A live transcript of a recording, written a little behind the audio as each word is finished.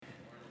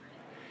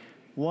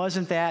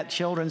Wasn't that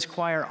children's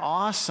choir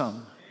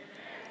awesome?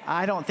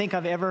 I don't think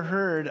I've ever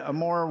heard a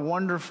more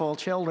wonderful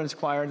children's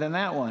choir than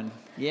that one.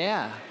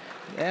 Yeah,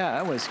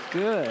 that was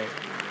good.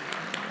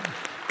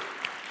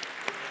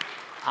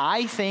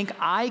 I think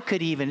I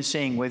could even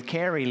sing with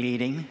Carrie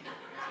leading.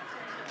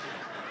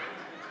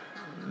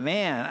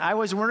 Man, I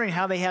was wondering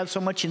how they had so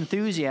much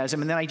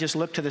enthusiasm, and then I just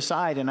looked to the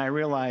side and I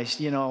realized,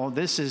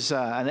 this is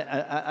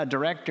a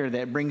director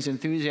that brings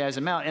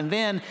enthusiasm out. And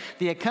then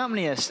the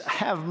accompanist,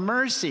 have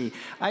mercy.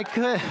 I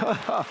could.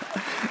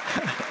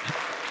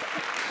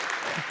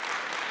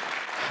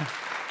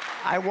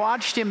 I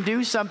watched him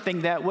do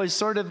something that was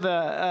sort of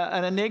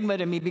an enigma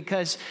to me,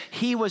 because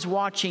he was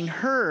watching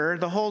her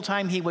the whole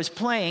time he was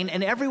playing,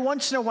 and every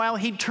once in a while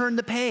he'd turn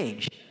the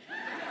page.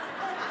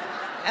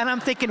 And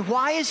I'm thinking,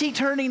 why is he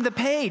turning the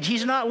page?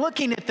 He's not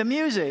looking at the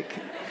music.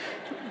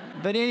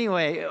 But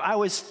anyway, I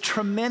was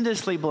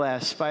tremendously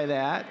blessed by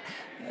that.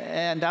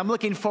 And I'm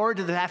looking forward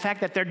to the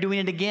fact that they're doing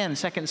it again,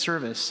 second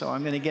service. So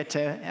I'm going to get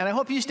to, and I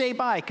hope you stay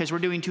by, because we're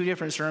doing 2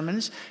 different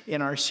sermons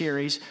in our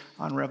series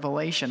on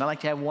Revelation. I'd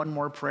like to have one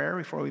more prayer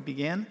before we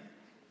begin.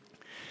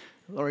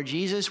 Lord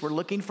Jesus, we're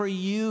looking for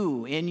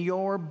you in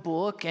your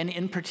book, and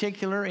in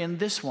particular in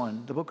this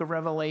one, the book of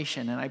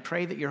Revelation. And I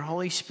pray that your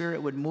Holy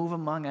Spirit would move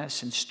among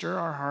us and stir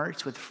our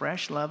hearts with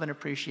fresh love and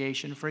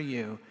appreciation for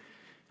you.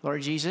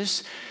 Lord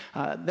Jesus,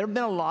 there have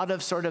been a lot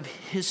of sort of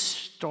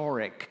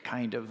historic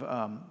kind of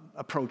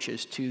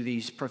approaches to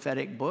these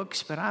prophetic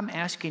books, but I'm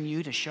asking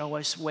you to show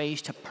us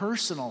ways to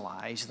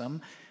personalize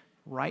them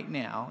right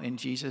now. In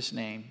Jesus'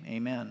 name,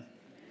 amen.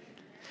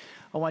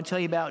 I want to tell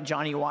you about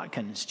Johnny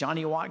Watkins.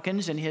 Johnny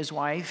Watkins and his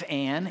wife,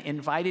 Ann,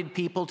 invited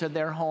people to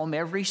their home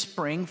every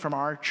spring from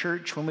our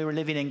church when we were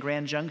living in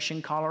Grand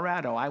Junction,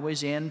 Colorado. I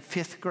was in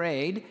 5th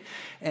grade,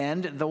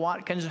 and the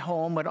Watkins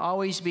home would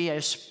always be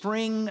a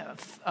spring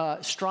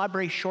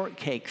strawberry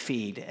shortcake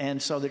feed.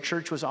 And so the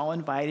church was all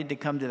invited to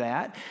come to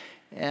that.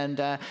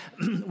 And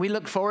we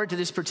looked forward to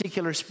this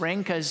particular spring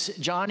because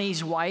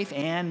Johnny's wife,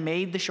 Ann,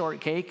 made the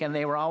shortcake, and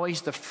they were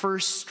always the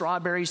first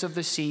strawberries of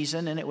the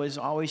season, and it was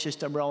always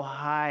just a real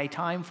high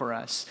time for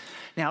us.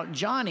 Now,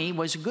 Johnny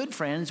was good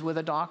friends with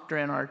a doctor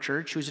in our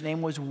church whose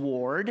name was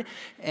Ward,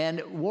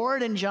 and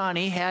Ward and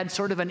Johnny had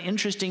sort of an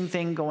interesting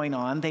thing going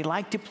on. They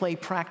liked to play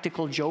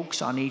practical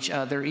jokes on each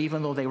other,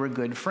 even though they were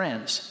good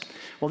friends.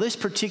 Well, this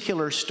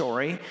particular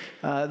story,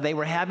 they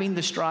were having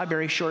the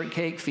strawberry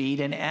shortcake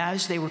feed, and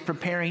as they were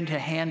preparing to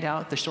hand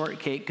out the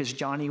shortcake, because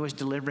Johnny was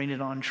delivering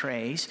it on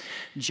trays,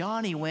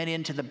 Johnny went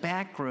into the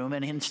back room,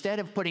 and instead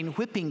of putting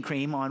whipping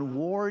cream on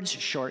Ward's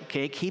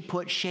shortcake, he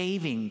put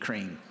shaving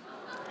cream.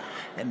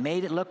 It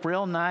made it look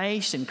real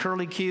nice and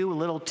curly-Q, a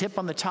little tip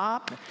on the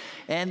top,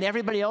 and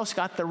everybody else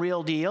got the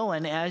real deal.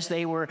 And as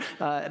they were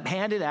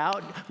handed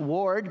out,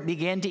 Ward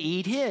began to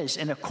eat his.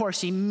 And of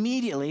course,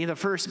 immediately, the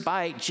first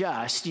bite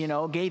just,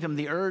 gave him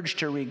the urge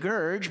to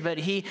regurge, but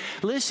he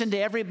listened to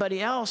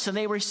everybody else, and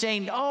they were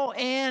saying, "Oh,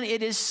 Ann,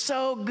 it is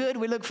so good.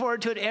 We look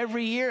forward to it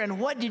every year. And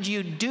what did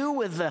you do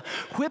with the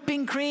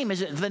whipping cream?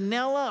 Is it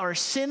vanilla or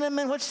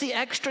cinnamon? What's the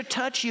extra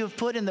touch you've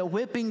put in the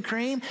whipping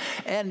cream?"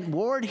 And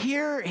Ward,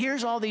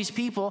 here's all these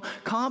people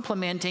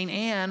complimenting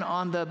Ann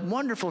on the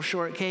wonderful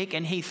shortcake,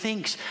 and he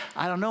thinks,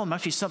 I don't know,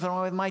 must be something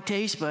wrong with my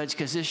taste buds,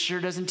 because this sure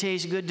doesn't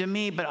taste good to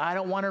me, but I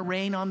don't want to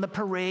rain on the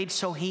parade,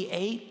 so he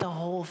ate the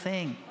whole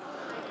thing.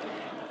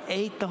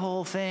 Ate the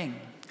whole thing.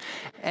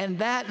 And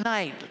that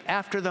night,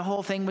 after the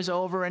whole thing was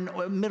over, in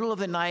the middle of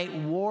the night,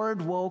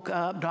 Ward woke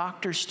up,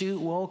 Dr. Stute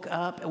woke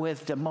up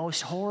with the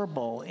most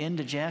horrible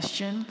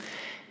indigestion.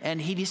 And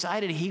he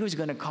decided he was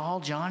going to call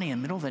Johnny in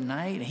the middle of the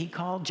night. And he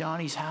called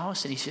Johnny's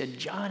house, and he said,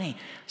 "Johnny,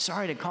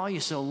 sorry to call you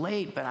so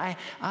late, but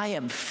I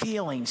am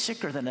feeling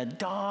sicker than a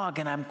dog,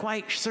 and I'm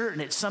quite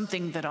certain it's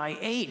something that I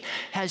ate.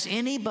 Has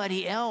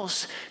anybody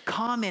else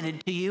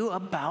commented to you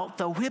about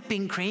the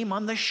whipping cream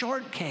on the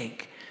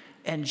shortcake?"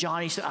 And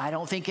Johnny said, "I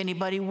don't think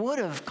anybody would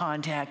have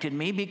contacted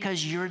me,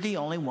 because you're the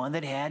only one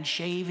that had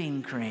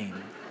shaving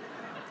cream."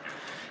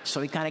 So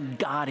he kind of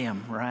got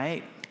him,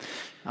 right?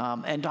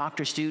 And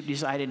Dr. Stute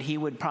decided he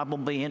would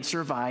probably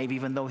survive,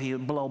 even though he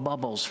would blow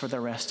bubbles for the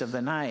rest of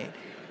the night.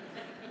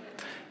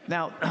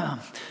 Now,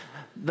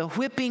 the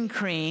whipping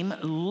cream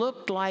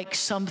looked like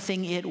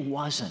something it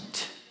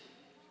wasn't.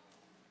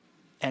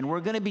 And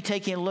we're going to be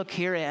taking a look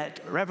here at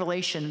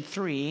Revelation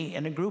 3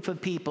 and a group of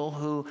people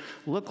who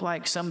look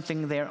like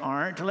something they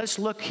aren't. Let's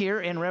look here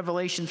in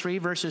Revelation 3,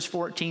 verses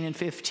 14 and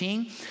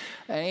 15.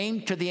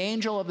 To the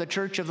angel of the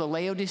church of the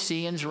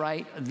Laodiceans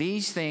write,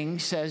 "These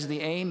things says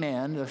the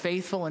Amen, the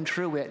faithful and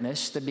true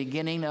witness, the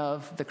beginning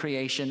of the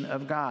creation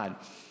of God.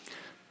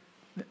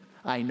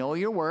 I know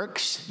your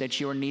works, that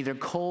you are neither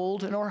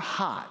cold nor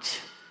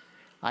hot.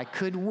 I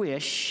could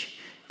wish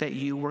that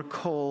you were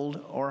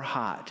cold or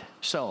hot."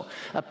 So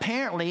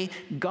apparently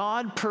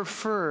God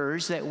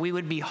prefers that we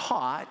would be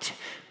hot,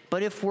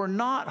 but if we're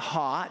not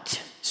hot,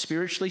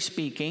 spiritually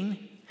speaking,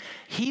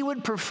 he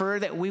would prefer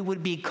that we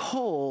would be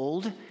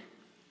cold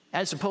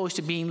as opposed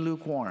to being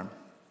lukewarm.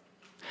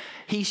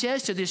 He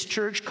says to this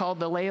church called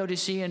the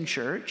Laodicean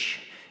church,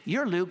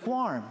 "You're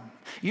lukewarm.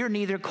 You're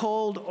neither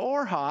cold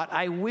or hot.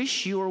 I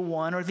wish you were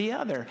one or the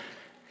other.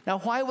 Now,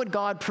 why would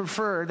God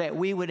prefer that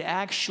we would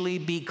actually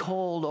be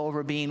cold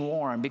over being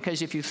warm?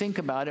 Because if you think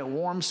about it,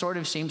 warm sort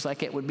of seems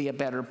like it would be a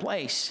better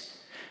place.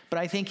 But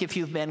I think if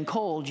you've been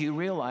cold, you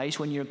realize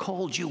when you're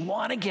cold, you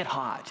want to get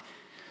hot.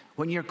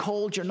 When you're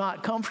cold, you're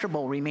not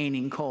comfortable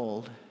remaining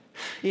cold.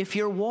 If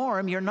you're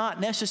warm, you're not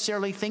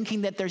necessarily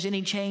thinking that there's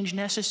any change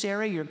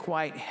necessary. You're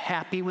quite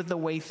happy with the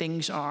way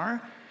things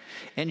are.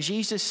 And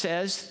Jesus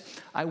says,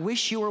 I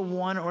wish you were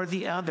one or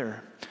the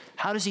other.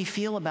 How does he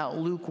feel about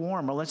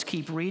lukewarm? Well, let's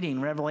keep reading.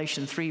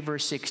 Revelation 3,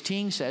 verse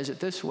 16 says it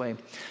this way.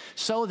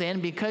 So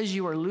then, because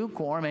you are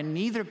lukewarm and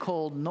neither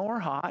cold nor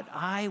hot,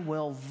 I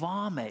will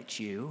vomit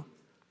you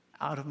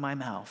out of my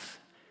mouth.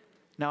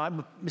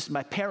 Now, this is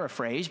my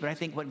paraphrase, but I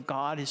think what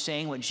God is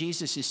saying, what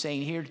Jesus is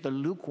saying here to the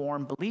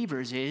lukewarm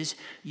believers is,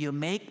 you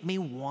make me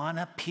want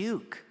to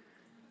puke.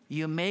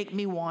 You make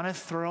me want to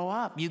throw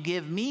up. You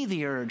give me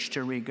the urge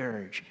to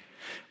regurge.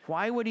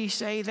 Why would he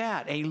say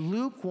that? A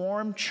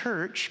lukewarm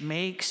church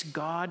makes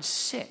God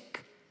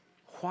sick.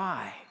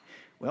 Why?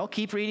 Well,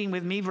 keep reading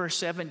with me. Verse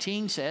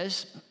 17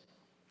 says,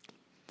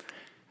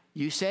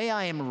 you say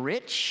I am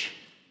rich.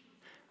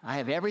 I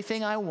have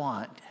everything I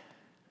want.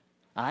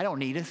 I don't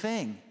need a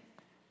thing.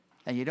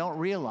 And you don't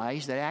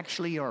realize that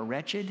actually you're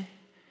wretched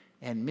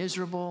and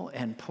miserable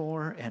and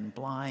poor and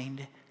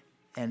blind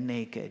and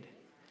naked.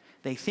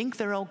 They think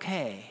they're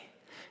okay.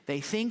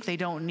 They think they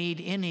don't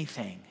need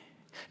anything.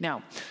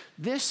 Now,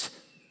 this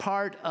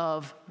part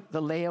of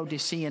the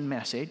Laodicean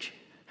message,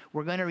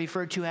 we're going to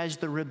refer to as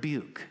the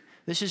rebuke.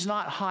 This is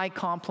not high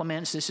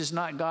compliments. This is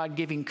not God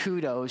giving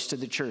kudos to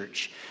the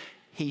church.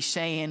 He's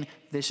saying,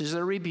 this is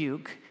a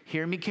rebuke.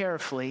 Hear me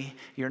carefully.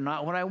 You're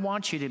not what I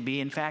want you to be.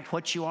 In fact,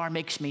 what you are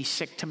makes me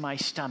sick to my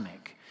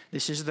stomach.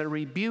 This is the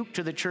rebuke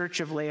to the church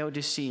of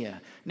Laodicea.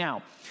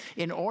 Now,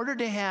 in order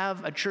to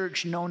have a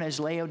church known as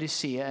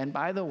Laodicea, and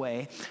by the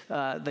way,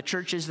 the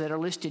churches that are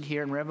listed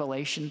here in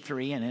Revelation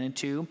 3 and in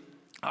 2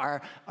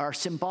 are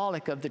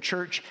symbolic of the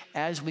church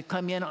as we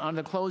come in on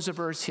the close of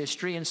Earth's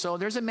history. And so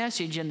there's a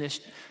message in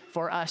this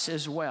for us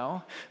as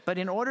well. But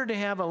in order to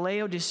have a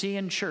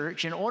Laodicean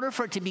church, in order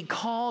for it to be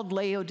called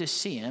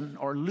Laodicean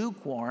or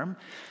lukewarm,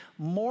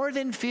 more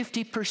than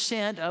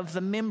 50% of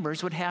the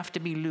members would have to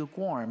be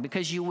lukewarm,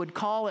 because you would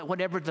call it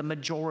whatever the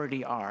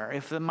majority are.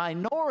 If the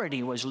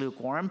minority was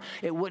lukewarm,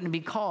 it wouldn't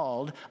be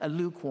called a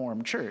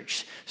lukewarm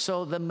church.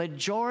 So the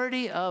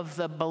majority of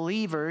the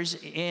believers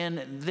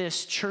in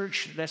this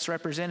church that's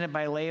represented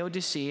by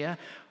Laodicea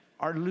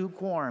are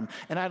lukewarm.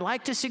 And I'd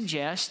like to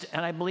suggest,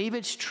 and I believe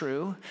it's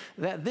true,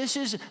 that this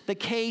is the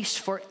case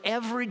for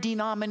every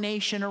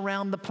denomination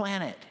around the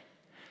planet.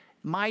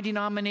 My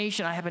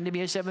denomination, I happen to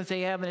be a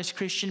Seventh-day Adventist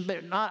Christian,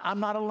 but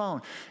I'm not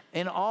alone.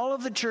 In all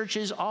of the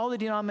churches, all the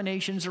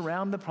denominations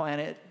around the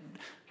planet,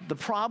 the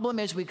problem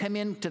as we come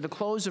into the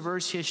close of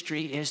Earth's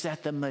history is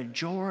that the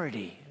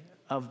majority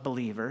of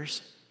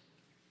believers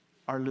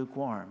are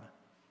lukewarm.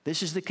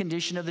 This is the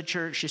condition of the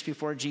church just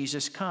before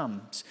Jesus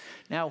comes.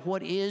 Now,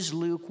 what is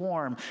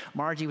lukewarm?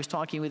 Margie was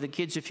talking with the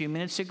kids a few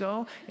minutes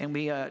ago, and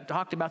we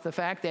talked about the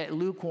fact that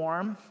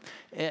lukewarm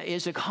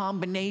is a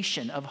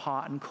combination of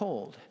hot and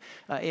cold.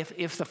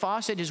 If the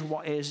faucet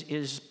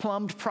is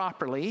plumbed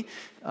properly,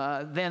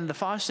 then the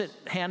faucet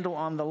handle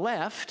on the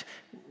left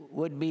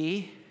would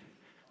be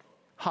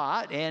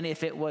hot, and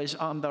if it was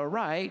on the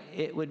right,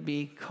 it would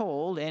be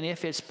cold. And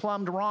if it's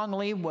plumbed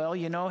wrongly, well,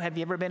 have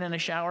you ever been in a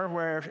shower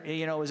where,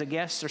 it was a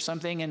guest or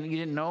something and you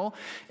didn't know,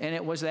 and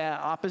it was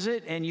that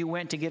opposite, and you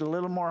went to get a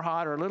little more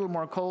hot or a little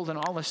more cold, and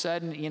all of a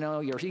sudden,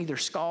 you're either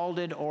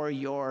scalded or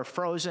you're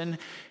frozen.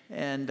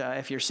 And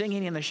if you're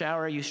singing in the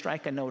shower, you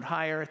strike a note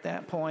higher at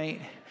that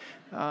point.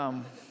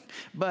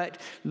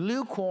 But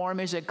lukewarm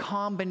is a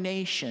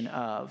combination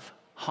of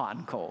hot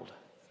and cold.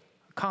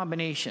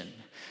 Combination.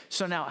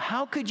 So now,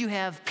 how could you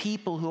have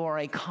people who are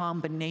a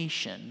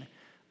combination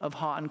of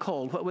hot and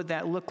cold? What would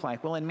that look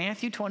like? Well, in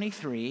Matthew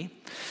 23,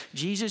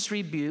 Jesus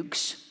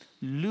rebukes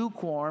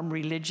lukewarm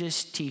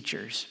religious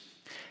teachers,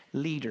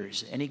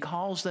 leaders, and he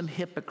calls them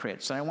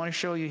hypocrites. And I want to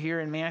show you here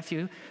in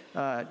Matthew,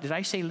 did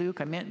I say Luke?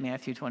 I meant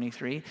Matthew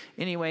 23.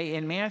 Anyway,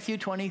 in Matthew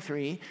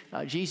 23,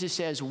 Jesus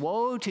says,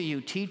 woe to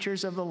you,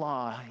 teachers of the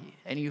law,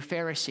 and you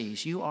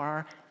Pharisees, you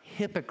are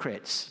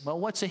hypocrites. Well,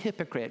 what's a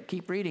hypocrite?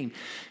 Keep reading.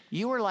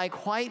 You are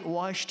like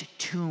whitewashed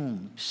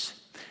tombs.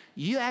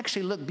 You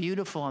actually look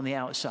beautiful on the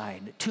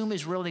outside. The tomb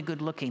is really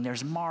good looking.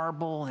 There's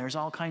marble, there's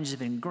all kinds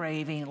of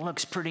engraving. It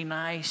looks pretty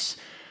nice.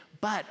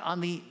 But on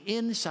the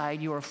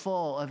inside, you are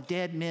full of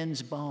dead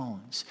men's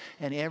bones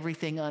and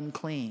everything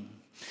unclean.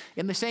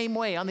 In the same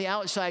way, on the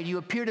outside, you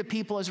appear to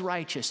people as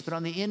righteous, but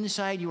on the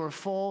inside, you are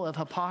full of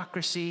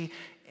hypocrisy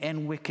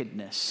and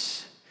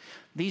wickedness.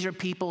 These are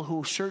people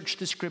who search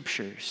the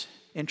scriptures.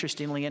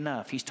 Interestingly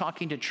enough, he's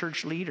talking to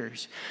church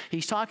leaders.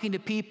 He's talking to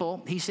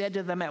people. He said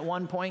to them at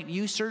one point,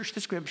 you search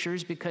the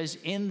scriptures because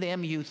in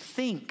them you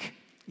think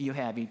you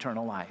have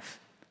eternal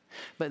life.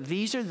 But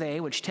these are they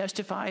which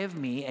testify of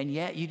me, and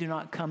yet you do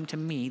not come to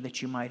me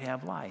that you might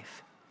have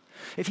life.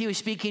 If he was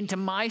speaking to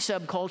my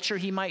subculture,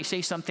 he might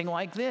say something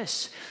like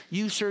this: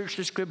 you search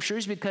the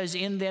scriptures because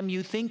in them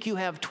you think you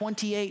have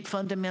 28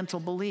 fundamental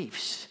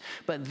beliefs.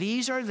 But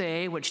these are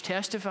they which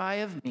testify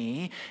of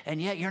me,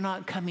 and yet you're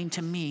not coming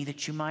to me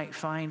that you might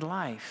find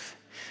life.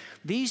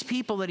 These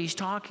people that he's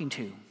talking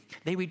to,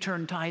 they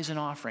return tithes and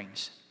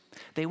offerings.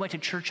 They went to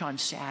church on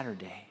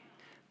Saturday.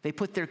 They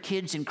put their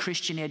kids in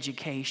Christian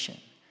education.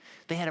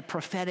 They had a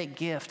prophetic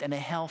gift and a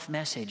health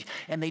message,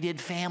 and they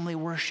did family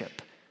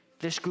worship.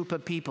 This group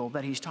of people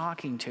that he's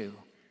talking to.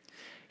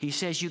 He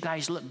says, you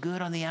guys look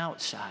good on the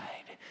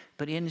outside,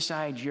 but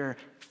inside you're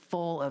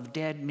full of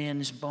dead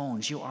men's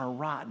bones. You are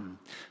rotten.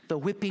 The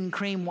whipping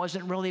cream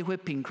wasn't really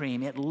whipping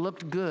cream. It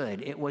looked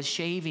good. It was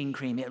shaving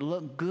cream. It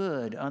looked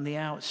good on the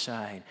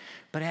outside,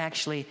 but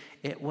actually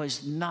it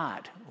was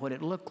not what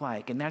it looked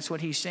like. And that's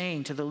what he's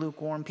saying to the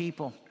lukewarm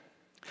people.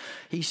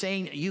 He's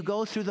saying, you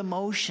go through the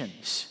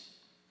motions,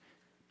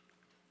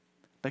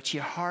 but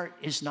your heart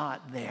is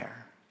not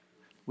there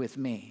with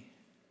me.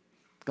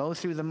 Go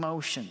through the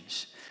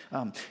motions.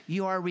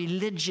 You are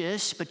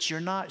religious, but you're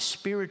not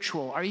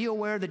spiritual. Are you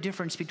aware of the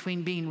difference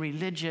between being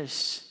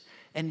religious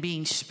and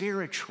being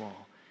spiritual?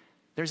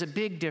 There's a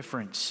big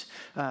difference.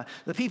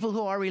 The people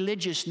who are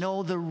religious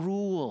know the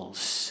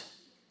rules,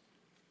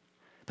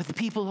 but the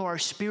people who are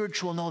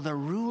spiritual know the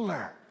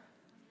ruler.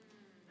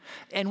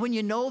 And when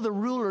you know the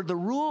ruler, the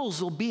rules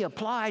will be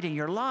applied in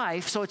your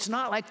life. So it's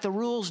not like the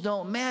rules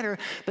don't matter.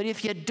 But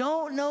if you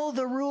don't know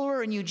the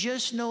ruler and you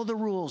just know the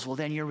rules, well,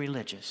 then you're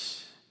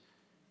religious.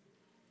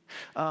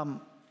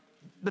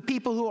 The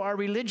people who are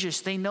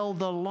religious, they know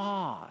the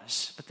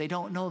laws, but they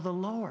don't know the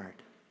Lord.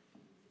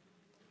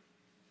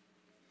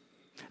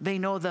 They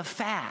know the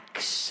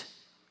facts,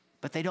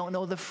 but they don't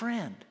know the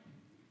friend.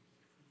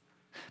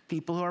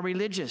 People who are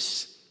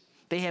religious,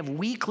 they have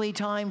weekly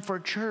time for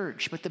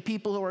church, but the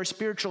people who are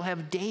spiritual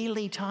have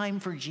daily time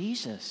for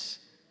Jesus.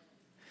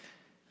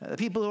 The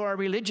people who are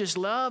religious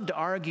love to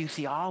argue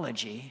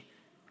theology.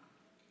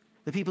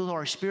 The people who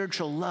are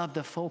spiritual love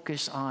to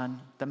focus on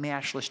the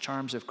matchless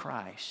charms of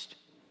Christ.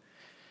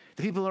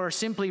 The people who are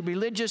simply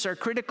religious are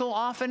critical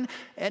often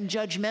and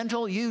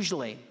judgmental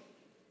usually.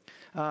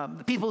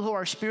 The people who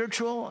are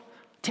spiritual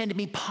tend to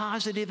be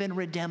positive and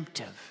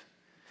redemptive.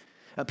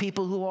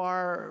 People who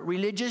are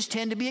religious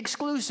tend to be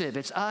exclusive.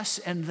 It's us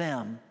and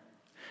them.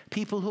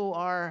 People who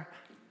are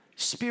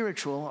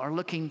spiritual are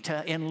looking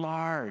to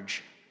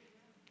enlarge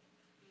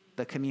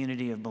the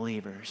community of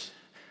believers.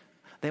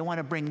 They want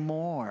to bring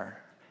more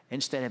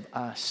instead of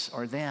us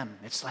or them.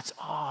 It's let's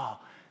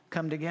all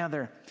come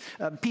together.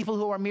 People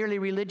who are merely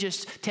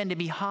religious tend to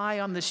be high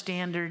on the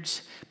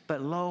standards,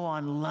 but low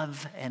on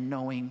love and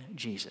knowing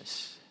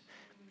Jesus.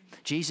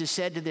 Jesus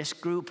said to this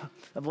group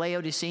of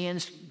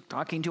Laodiceans,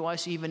 talking to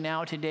us even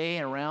now today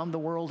around the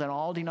world in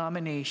all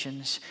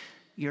denominations,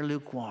 you're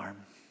lukewarm.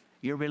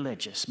 You're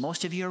religious.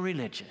 Most of you are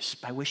religious.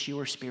 I wish you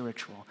were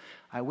spiritual.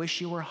 I wish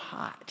you were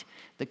hot.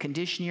 The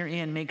condition you're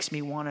in makes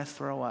me want to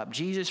throw up.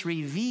 Jesus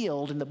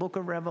revealed in the book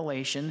of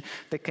Revelation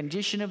the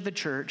condition of the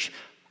church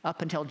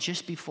up until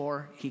just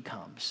before he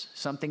comes.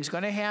 Something's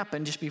going to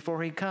happen just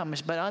before he comes.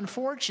 But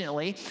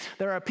unfortunately,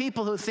 there are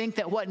people who think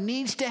that what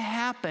needs to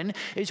happen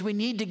is we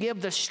need to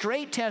give the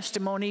straight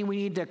testimony. We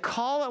need to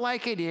call it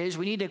like it is.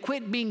 We need to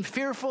quit being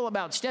fearful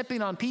about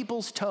stepping on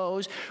people's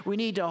toes. We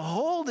need to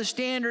hold the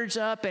standards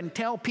up and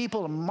tell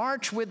people to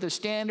march with the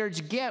standards,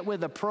 get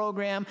with the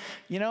program.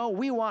 You know,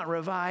 we want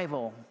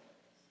revival.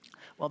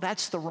 Well,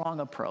 that's the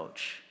wrong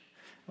approach.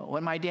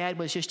 When my dad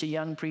was just a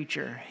young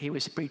preacher, he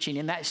was preaching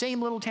in that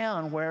same little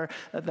town where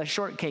the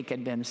shortcake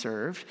had been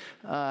served.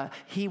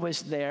 He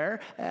was there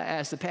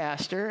as the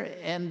pastor,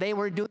 and they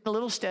were doing a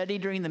little study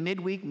during the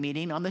midweek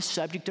meeting on the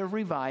subject of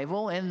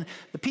revival. And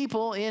the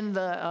people in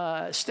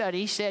the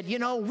study said, you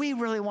know, we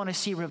really want to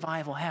see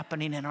revival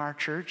happening in our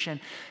church.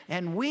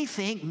 And we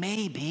think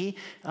maybe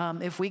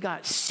if we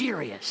got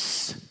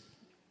serious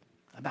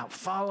about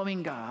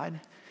following God,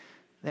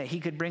 that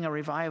he could bring a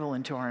revival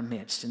into our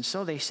midst. And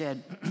so they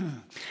said,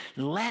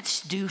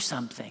 let's do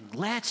something.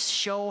 Let's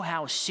show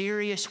how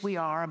serious we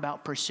are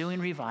about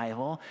pursuing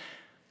revival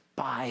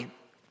by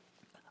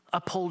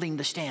upholding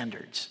the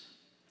standards.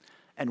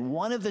 And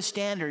one of the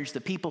standards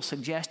the people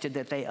suggested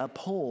that they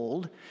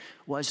uphold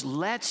was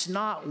let's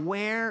not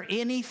wear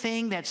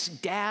anything that's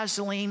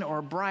dazzling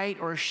or bright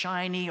or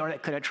shiny or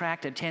that could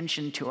attract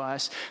attention to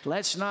us.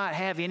 Let's not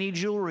have any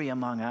jewelry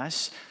among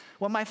us.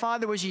 Well, my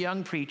father was a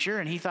young preacher,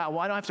 and he thought, well,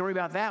 I don't have to worry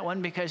about that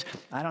one because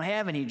I don't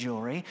have any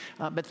jewelry.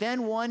 But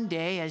then one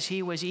day, as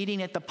he was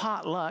eating at the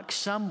potluck,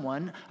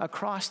 someone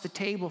across the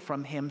table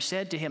from him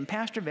said to him,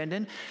 Pastor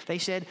Venden, they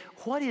said,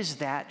 what is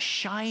that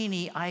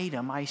shiny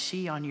item I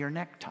see on your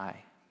necktie?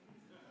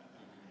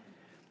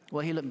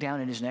 Well, he looked down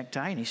at his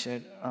necktie, and he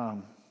said,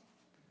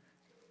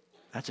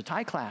 that's a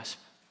tie clasp.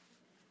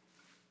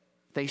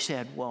 They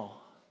said, well,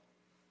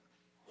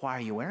 why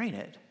are you wearing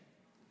it?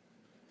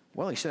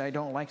 Well, he said, I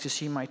don't like to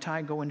see my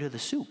tie go into the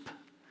soup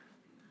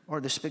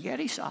or the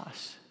spaghetti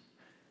sauce.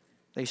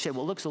 They said,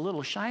 well, it looks a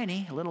little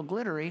shiny, a little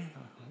glittery,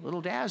 a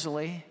little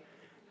dazzly.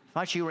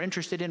 Thought you were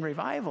interested in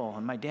revival.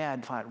 And my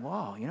dad thought,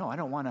 whoa, I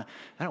don't want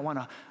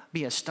to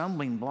be a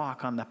stumbling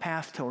block on the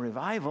path to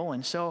revival.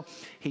 And so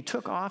he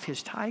took off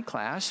his tie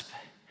clasp,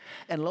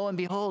 and lo and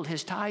behold,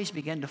 his ties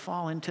began to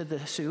fall into the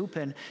soup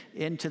and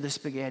into the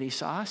spaghetti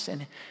sauce.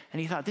 And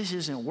he thought, this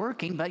isn't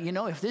working. But,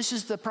 if this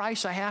is the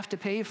price I have to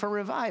pay for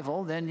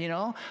revival, then,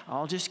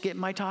 I'll just get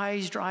my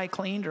ties dry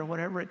cleaned or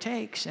whatever it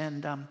takes.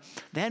 And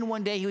then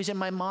one day he was in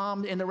my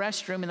mom in the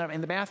restroom,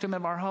 in the bathroom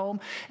of our home,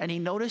 and he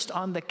noticed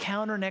on the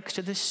counter next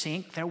to the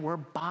sink, there were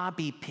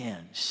bobby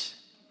pins.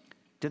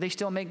 Do they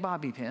still make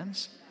bobby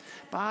pins?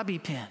 Bobby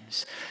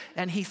pins.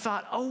 And he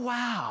thought, oh,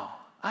 wow.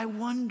 I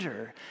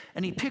wonder.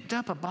 And he picked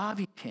up a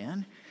bobby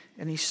pin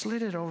and he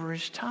slid it over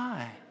his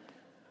tie.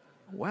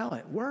 Well,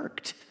 it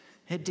worked.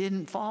 It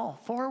didn't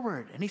fall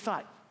forward. And he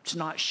thought, it's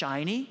not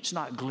shiny, it's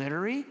not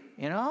glittery,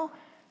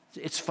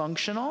 it's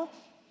functional.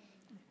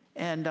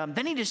 And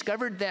then he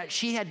discovered that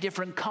she had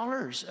different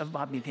colors of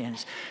bobby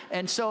pins.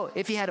 And so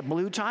if he had a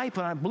blue tie,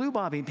 put on a blue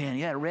bobby pin.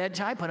 He had a red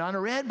tie, put on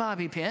a red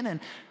bobby pin. And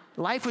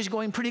life was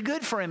going pretty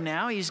good for him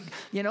now. He's,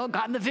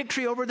 gotten the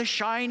victory over the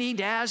shiny,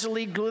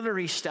 dazzly,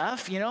 glittery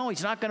stuff. He's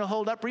not going to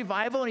hold up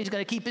revival, and he's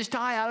going to keep his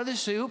tie out of the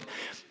soup.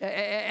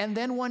 And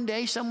then one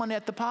day, someone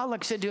at the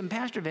potluck said to him,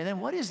 Pastor Venden,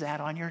 what is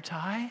that on your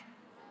tie?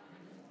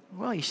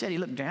 Well, he said he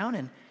looked down,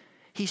 and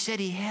he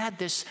said he had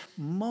this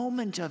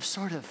moment of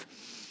sort of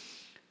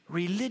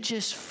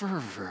religious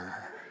fervor,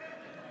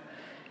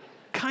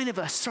 kind of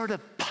a sort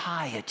of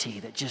piety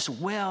that just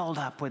welled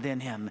up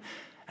within him.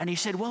 And he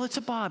said, well, it's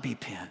a bobby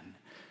pin.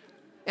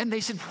 And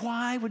they said,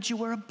 why would you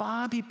wear a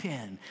bobby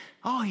pin?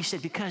 Oh, he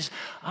said, because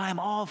I'm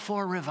all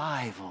for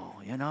revival,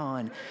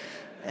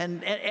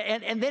 And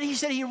then he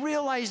said he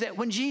realized that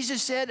when Jesus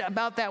said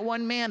about that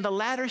one man, the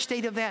latter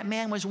state of that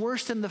man was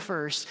worse than the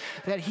first,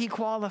 that he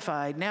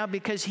qualified. Now,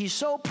 because he's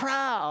so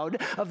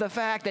proud of the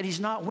fact that he's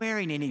not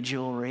wearing any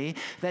jewelry,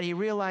 that he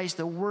realized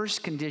the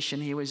worst condition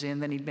he was in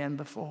than he'd been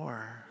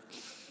before.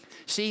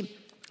 See,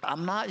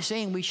 I'm not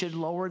saying we should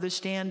lower the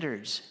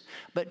standards,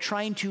 but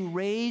trying to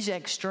raise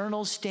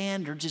external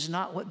standards is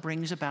not what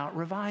brings about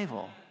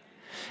revival.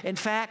 In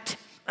fact,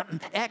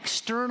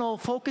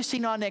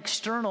 focusing on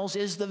externals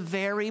is the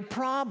very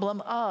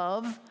problem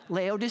of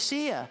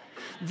Laodicea.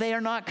 They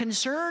are not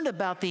concerned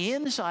about the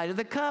inside of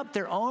the cup.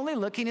 They're only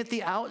looking at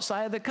the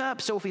outside of the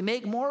cup. So if we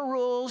make more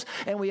rules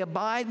and we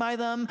abide by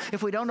them,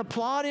 if we don't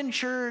applaud in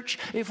church,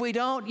 if we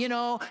don't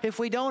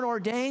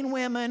ordain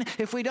women,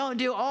 if we don't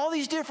do all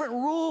these different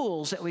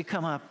rules that we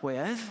come up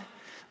with,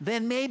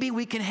 then maybe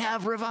we can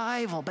have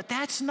revival. But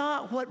that's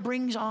not what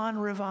brings on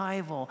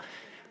revival.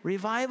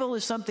 Revival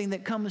is something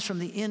that comes from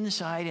the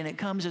inside, and it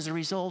comes as a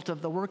result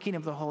of the working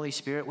of the Holy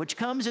Spirit, which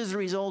comes as a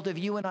result of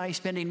you and I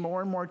spending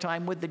more and more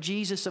time with the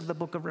Jesus of the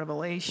book of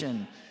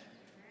Revelation.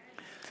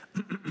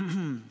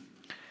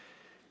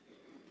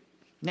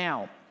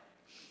 Now,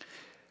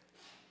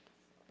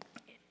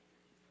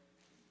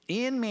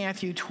 in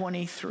Matthew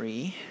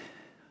 23,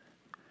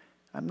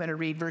 I'm going to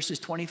read verses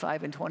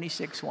 25 and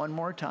 26 one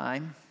more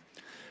time.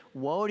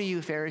 Woe to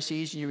you,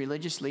 Pharisees, and you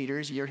religious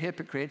leaders, you're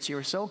hypocrites. You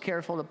are so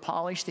careful to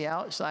polish the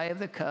outside of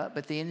the cup,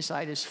 but the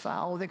inside is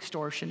foul with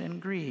extortion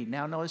and greed.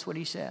 Now notice what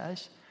he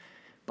says.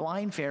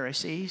 Blind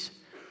Pharisees,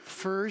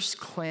 first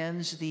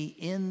cleanse the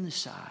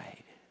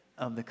inside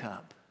of the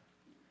cup.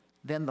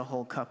 Then the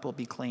whole cup will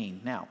be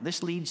clean. Now,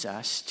 this leads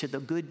us to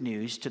the good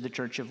news to the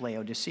church of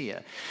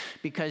Laodicea,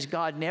 because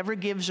God never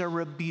gives a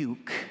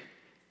rebuke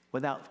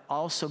without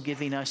also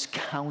giving us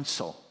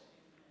counsel.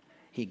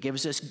 He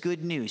gives us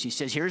good news. He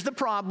says, here's the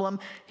problem,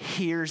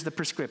 here's the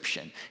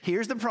prescription.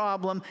 Here's the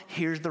problem,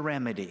 here's the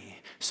remedy.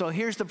 So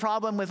here's the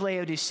problem with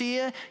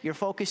Laodicea. You're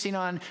focusing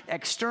on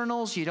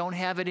externals. You don't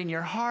have it in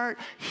your heart.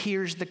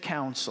 Here's the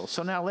counsel.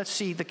 So now let's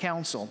see the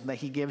counsel that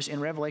he gives in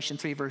Revelation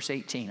 3, verse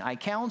 18. I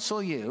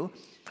counsel you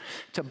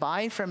to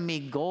buy from me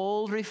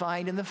gold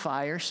refined in the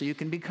fire so you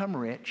can become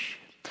rich,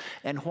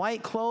 and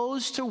white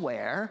clothes to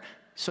wear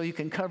so you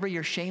can cover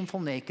your shameful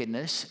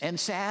nakedness, and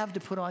salve to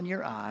put on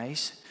your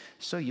eyes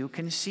so you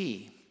can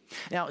see.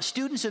 Now,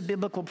 students of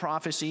biblical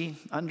prophecy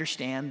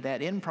understand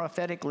that in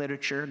prophetic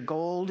literature,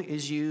 gold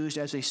is used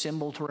as a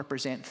symbol to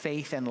represent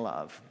faith and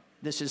love.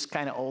 This is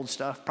kind of old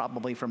stuff,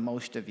 probably for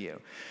most of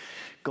you.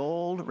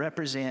 Gold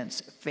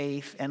represents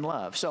faith and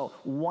love. So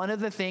one of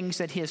the things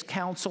that his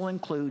counsel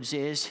includes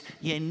is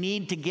you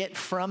need to get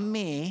from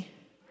me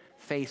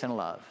faith and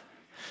love.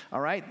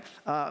 All right?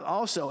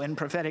 Also in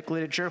prophetic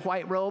literature,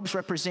 white robes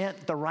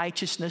represent the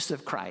righteousness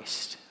of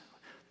Christ.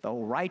 The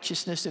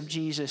righteousness of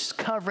Jesus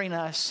covering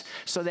us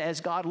so that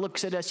as God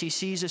looks at us, he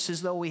sees us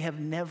as though we have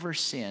never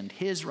sinned.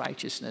 His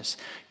righteousness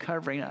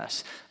covering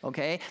us.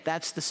 Okay?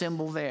 That's the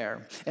symbol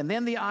there. And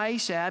then the eye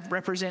salve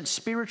represents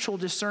spiritual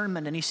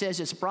discernment, and he says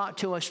it's brought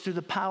to us through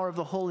the power of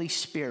the Holy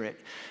Spirit.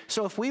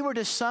 So if we were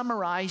to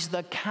summarize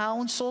the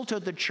counsel to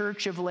the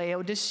church of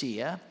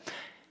Laodicea,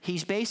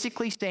 he's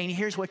basically saying,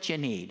 here's what you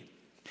need.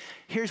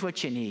 Here's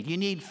what you need. You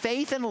need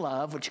faith and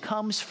love, which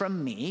comes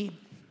from me.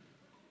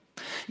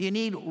 You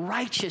need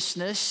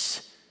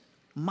righteousness,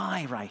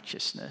 my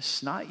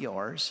righteousness, not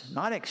yours,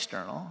 not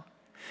external.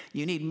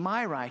 You need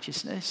my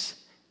righteousness.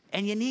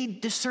 And you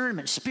need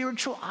discernment,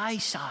 spiritual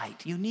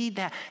eyesight. You need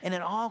that. And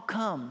it all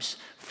comes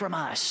from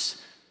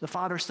us, the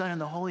Father, Son, and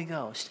the Holy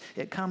Ghost.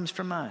 It comes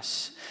from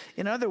us.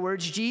 In other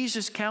words,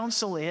 Jesus'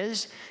 counsel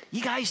is,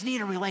 you guys need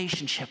a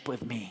relationship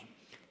with me.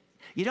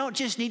 You don't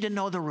just need to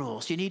know the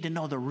rules. You need to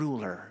know the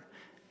ruler.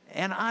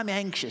 And I'm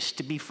anxious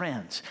to be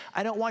friends.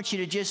 I don't want you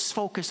to just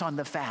focus on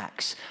the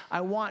facts. I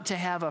want to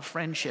have a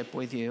friendship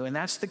with you. And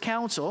that's the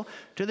counsel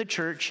to the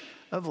church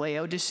of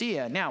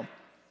Laodicea. Now,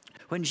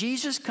 when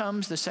Jesus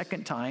comes the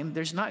second time,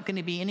 there's not going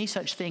to be any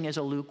such thing as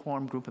a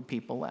lukewarm group of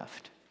people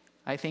left.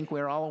 I think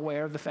we're all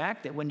aware of the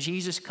fact that when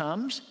Jesus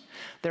comes,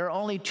 there are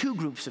only two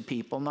groups of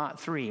people,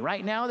 not three.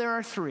 Right now, there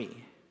are three.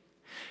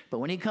 But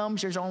when he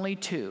comes, there's only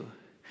two.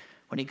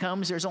 When he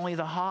comes, there's only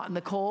the hot and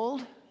the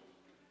cold.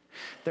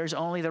 There's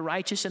only the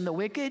righteous and the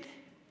wicked,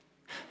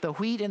 the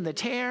wheat and the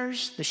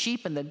tares, the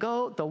sheep and the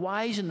goat, the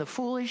wise and the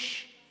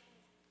foolish.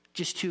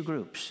 Just two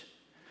groups.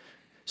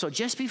 So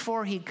just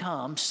before he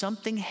comes,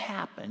 something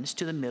happens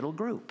to the middle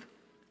group.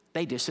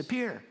 They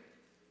disappear.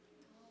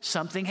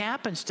 Something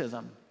happens to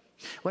them.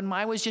 When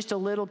I was just a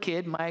little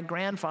kid, my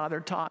grandfather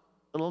taught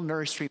a little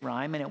nursery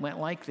rhyme, and it went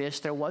like this.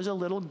 There was a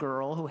little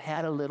girl who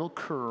had a little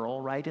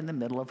curl right in the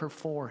middle of her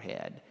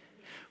forehead.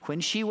 When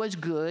she was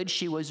good,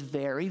 she was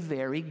very,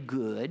 very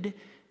good.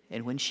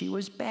 And when she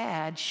was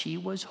bad, she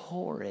was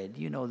horrid.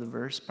 You know the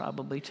verse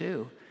probably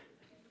too.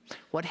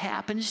 What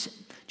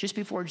happens just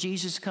before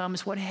Jesus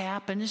comes? What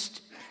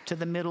happens to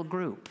the middle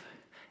group?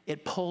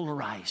 It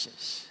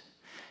polarizes.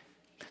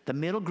 The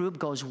middle group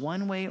goes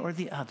one way or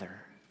the other.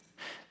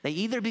 They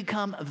either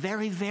become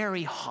very,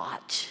 very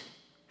hot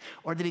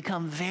or they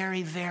become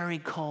very, very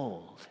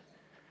cold.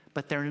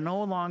 But they're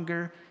no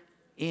longer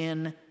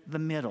in the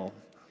middle.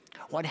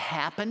 What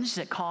happens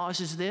that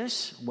causes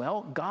this?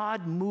 Well,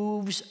 God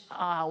moves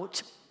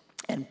out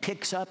and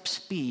picks up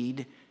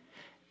speed.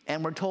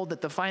 And we're told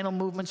that the final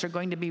movements are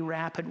going to be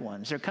rapid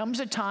ones. There comes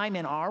a time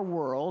in our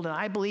world, and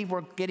I believe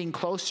we're getting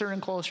closer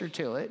and closer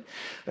to it.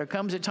 There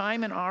comes a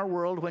time in our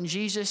world when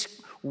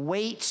Jesus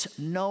waits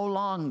no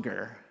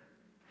longer.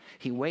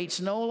 He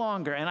waits no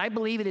longer. And I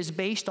believe it is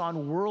based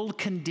on world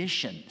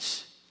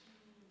conditions.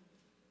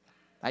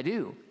 I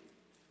do.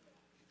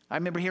 I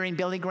remember hearing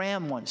Billy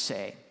Graham once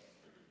say,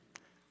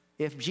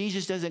 if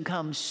Jesus doesn't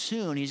come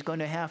soon, he's going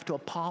to have to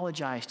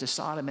apologize to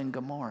Sodom and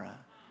Gomorrah.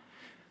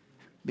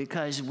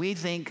 Because we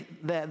think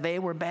that they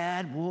were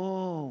bad.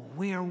 Whoa,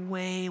 we are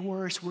way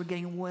worse. We're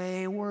getting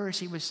way worse.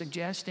 He was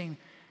suggesting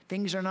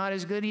things are not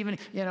as good even,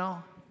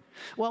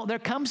 Well, there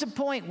comes a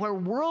point where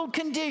world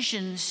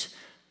conditions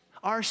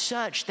are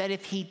such that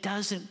if he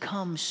doesn't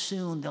come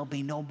soon, there'll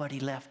be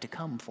nobody left to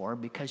come for,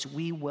 because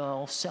we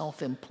will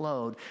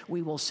self-implode.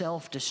 We will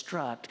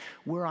self-destruct.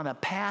 We're on a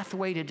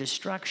pathway to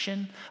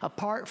destruction.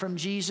 Apart from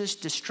Jesus,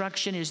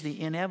 destruction is the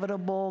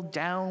inevitable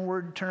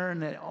downward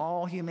turn that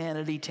all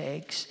humanity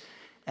takes.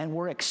 And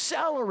we're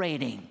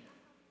accelerating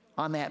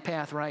on that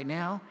path right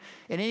now.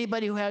 And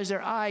anybody who has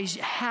their eyes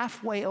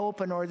halfway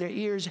open or their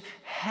ears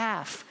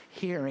half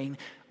hearing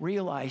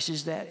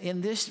realizes that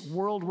in this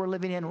world we're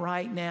living in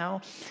right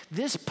now,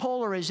 this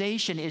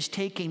polarization is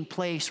taking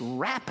place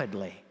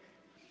rapidly.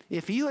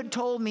 If you had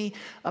told me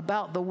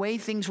about the way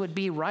things would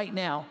be right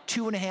now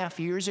 2.5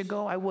 years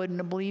ago, I wouldn't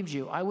have believed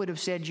you. I would have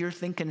said, you're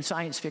thinking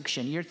science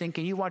fiction. You're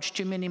thinking you watch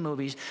too many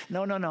movies.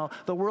 No.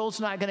 The world's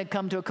not going to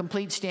come to a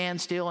complete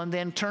standstill and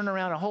then turn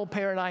around a whole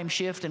paradigm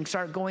shift and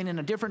start going in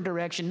a different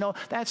direction. No,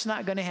 that's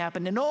not going to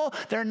happen. And no,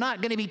 they're not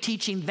going to be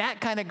teaching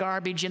that kind of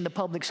garbage in the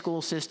public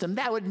school system.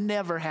 That would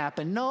never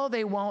happen. No,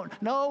 they won't.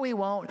 No, we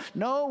won't.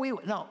 No.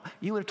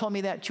 You would have told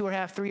me that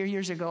 2.5, 3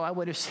 years ago. I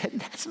would have said,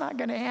 that's not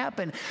going to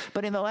happen.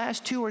 But in the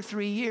last 2 or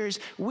 3 years,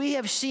 we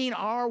have seen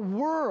our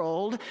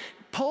world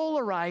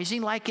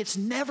polarizing like it's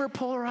never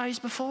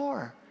polarized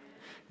before.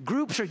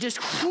 Groups are just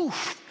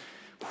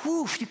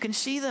whoosh, you can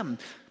see them.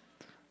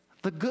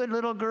 The good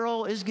little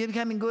girl is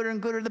becoming gooder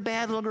and gooder. The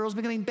bad little girl is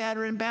becoming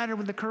badder and badder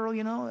with the curl,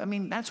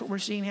 that's what we're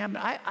seeing happen.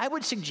 I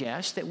would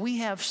suggest that we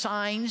have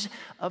signs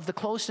of the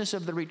closeness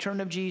of the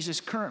return of Jesus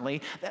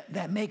currently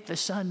that make the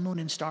sun, moon,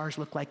 and stars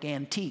look like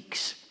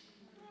antiques.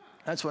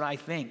 That's what I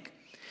think.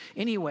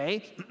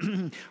 Anyway,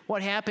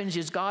 what happens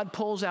is God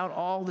pulls out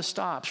all the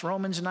stops.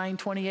 Romans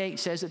 9:28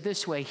 says it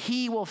this way: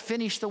 he will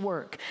finish the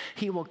work.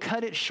 He will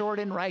cut it short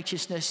in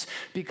righteousness,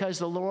 because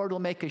the Lord will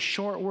make a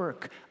short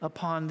work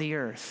upon the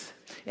earth.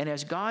 And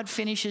as God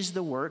finishes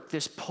the work,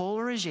 this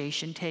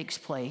polarization takes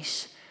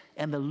place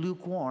and the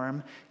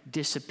lukewarm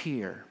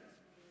disappear.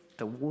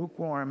 The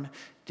lukewarm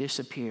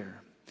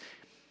disappear.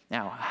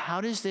 Now, how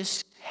does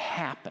this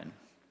happen?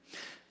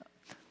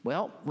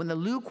 Well, when the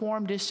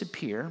lukewarm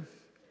disappear,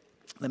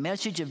 the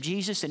message of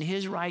Jesus and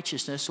his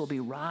righteousness will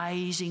be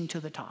rising to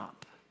the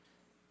top.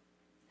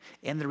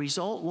 And the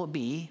result will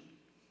be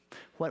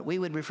what we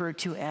would refer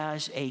to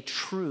as a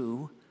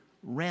true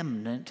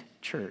remnant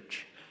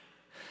church.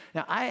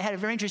 Now, I had a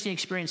very interesting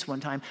experience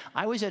one time.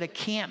 I was at a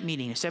camp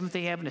meeting, a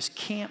Seventh-day Adventist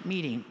camp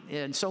meeting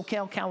in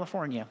SoCal,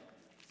 California.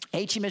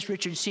 H.M.S.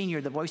 Richards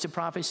Sr., the Voice of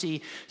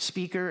Prophecy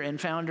speaker and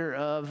founder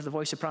of the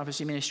Voice of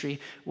Prophecy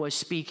ministry, was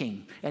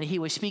speaking. And he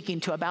was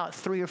speaking to about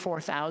 3,000 or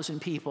 4,000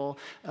 people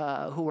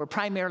who were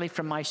primarily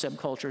from my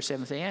subculture,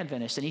 Seventh-day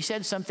Adventists. And he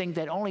said something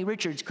that only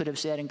Richards could have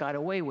said and got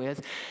away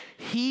with.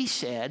 He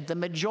said, the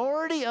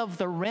majority of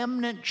the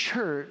remnant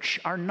church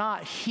are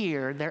not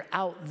here, they're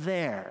out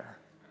there.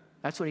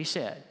 That's what he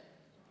said.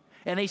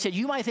 And he said,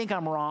 you might think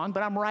I'm wrong,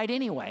 but I'm right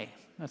anyway.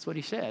 That's what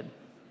he said.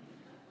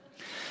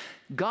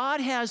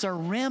 God has a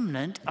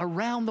remnant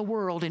around the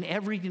world in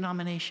every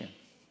denomination.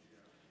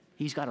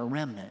 He's got a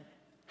remnant.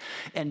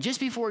 And just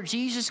before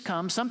Jesus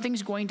comes,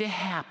 something's going to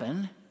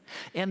happen,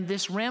 and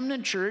this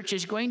remnant church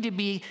is going to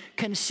be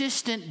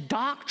consistent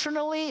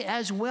doctrinally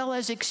as well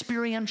as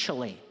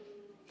experientially.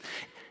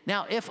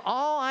 Now, if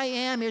all I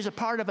am is a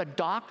part of a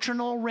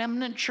doctrinal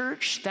remnant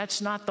church,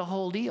 that's not the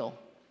whole deal.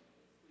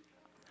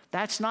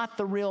 That's not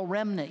the real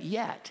remnant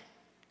yet.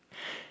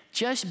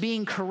 Just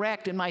being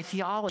correct in my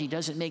theology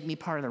doesn't make me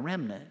part of the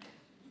remnant.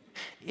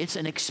 It's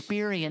an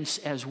experience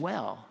as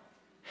well.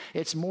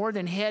 It's more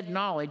than head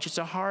knowledge. It's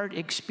a heart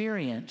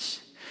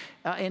experience.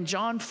 In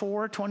John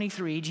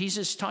 4:23,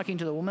 Jesus is talking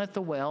to the woman at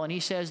the well, and he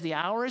says, the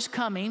hour is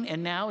coming,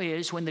 and now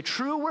is, when the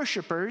true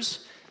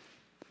worshipers,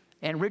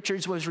 and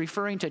Richards was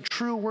referring to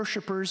true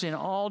worshipers in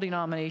all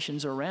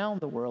denominations around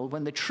the world,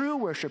 when the true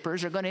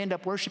worshipers are going to end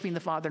up worshiping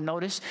the Father,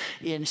 notice,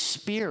 in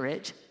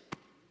spirit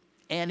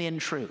and in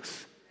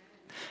truth.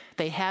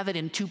 They have it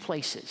in two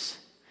places.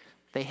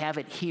 They have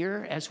it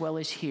here as well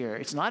as here.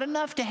 It's not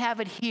enough to have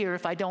it here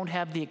if I don't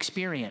have the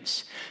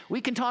experience.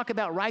 We can talk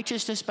about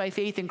righteousness by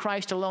faith in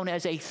Christ alone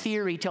as a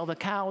theory till the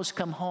cows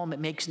come home. It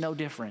makes no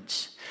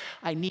difference.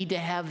 I need to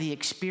have the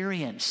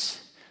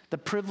experience. The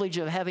privilege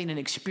of having an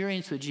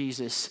experience with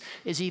Jesus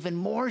is even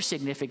more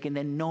significant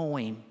than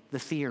knowing the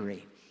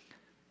theory.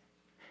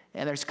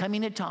 And there's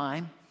coming a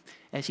time,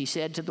 as he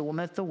said to the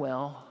woman at the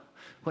well,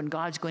 when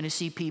God's going to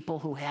see people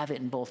who have it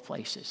in both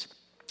places.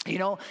 You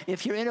know,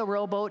 if you're in a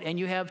rowboat and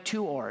you have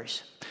 2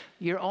 oars,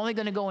 you're only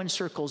going to go in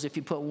circles if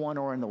you put 1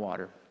 oar in the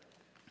water.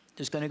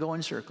 Just going to go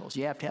in circles.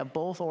 You have to have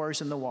both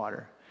oars in the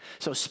water.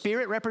 So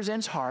spirit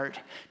represents heart,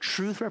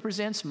 truth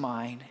represents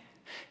mind,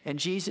 and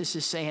Jesus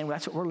is saying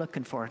that's what we're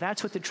looking for.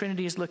 That's what the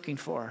Trinity is looking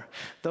for.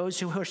 Those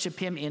who worship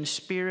him in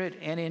spirit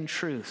and in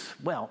truth.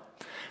 Well,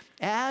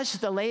 as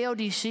the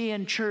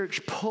Laodicean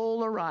church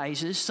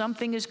polarizes,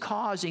 something is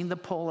causing the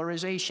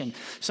polarization.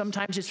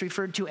 Sometimes it's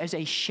referred to as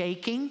a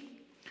shaking,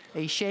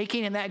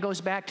 and that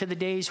goes back to the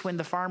days when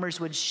the farmers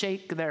would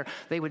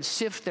they would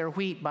sift their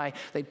wheat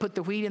they'd put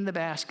the wheat in the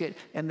basket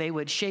and they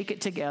would shake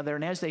it together.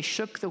 And as they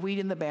shook the wheat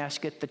in the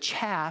basket, the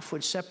chaff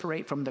would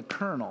separate from the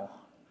kernel.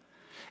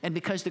 And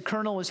because the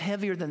kernel was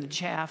heavier than the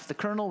chaff, the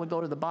kernel would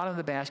go to the bottom of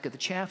the basket, the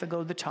chaff would go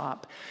to the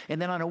top.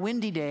 And then on a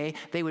windy day,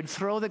 they would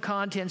throw the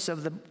contents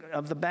of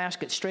the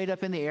basket straight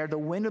up in the air. The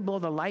wind would blow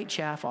the light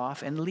chaff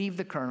off and leave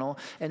the kernel.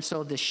 And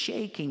so the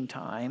shaking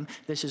time,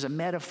 this is a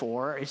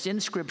metaphor. It's in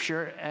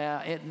Scripture.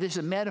 This is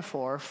a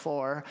metaphor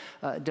for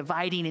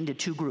dividing into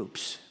 2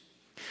 groups.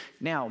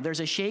 Now, there's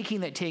a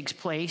shaking that takes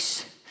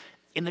place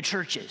in the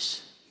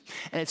churches.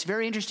 And it's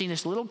very interesting,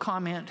 this little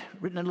comment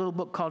written in a little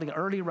book called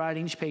Early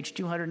Writings, page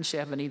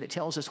 270, that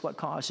tells us what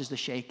causes the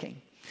shaking.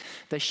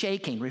 The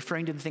shaking,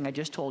 referring to the thing I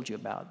just told you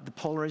about, the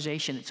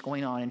polarization that's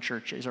going on in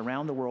churches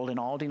around the world in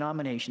all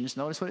denominations.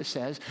 Notice what it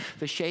says.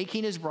 The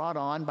shaking is brought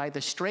on by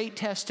the straight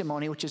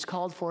testimony, which is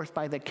called forth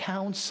by the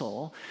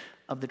counsel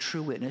of the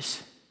true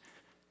witness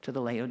to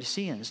the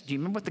Laodiceans. Do you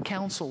remember what the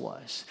counsel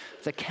was?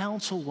 The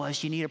counsel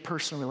was, you need a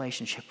personal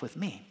relationship with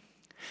me.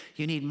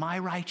 You need my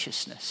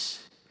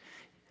righteousness.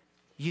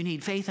 You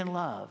need faith and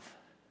love.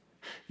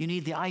 You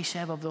need the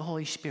I-salve of the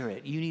Holy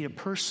Spirit. You need a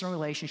personal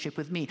relationship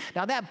with me.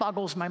 Now that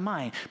boggles my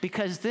mind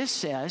because this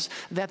says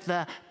that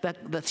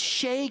the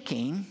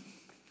shaking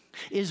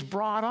is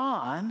brought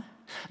on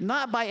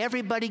not by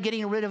everybody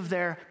getting rid of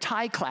their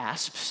tie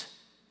clasps.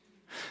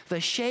 The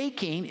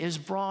shaking is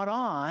brought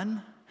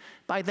on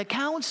by the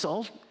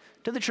counsel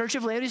to the church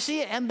of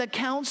Laodicea, and the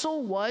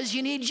counsel was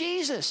you need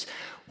Jesus.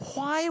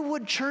 Why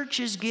would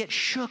churches get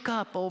shook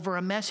up over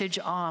a message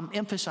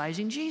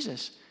emphasizing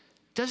Jesus?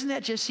 Doesn't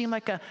that just seem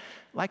like an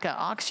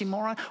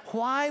oxymoron?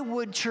 Why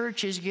would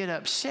churches get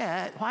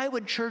upset? Why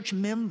would church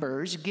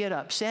members get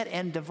upset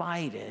and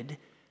divided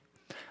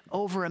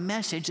over a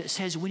message that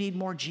says we need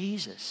more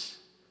Jesus?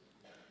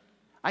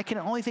 I can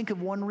only think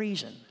of one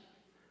reason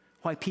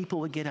why people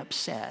would get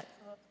upset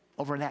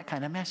over that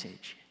kind of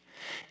message.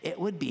 It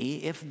would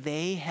be if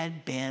they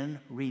had been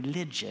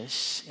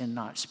religious and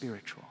not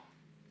spiritual.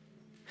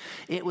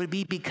 It would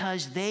be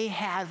because they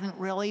hadn't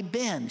really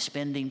been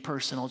spending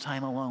personal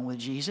time alone with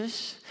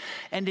Jesus.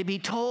 And to be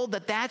told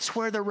that that's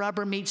where the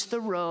rubber meets the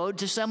road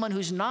to someone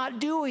who's not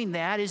doing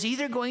that is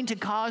either going to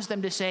cause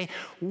them to say,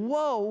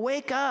 whoa,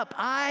 wake up,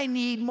 I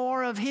need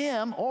more of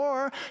him,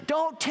 or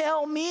don't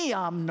tell me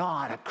I'm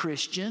not a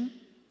Christian.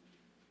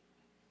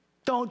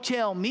 Don't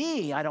tell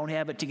me I don't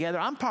have it together.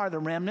 I'm part of the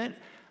remnant.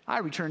 I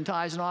return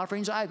tithes and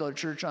offerings. I go to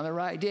church on the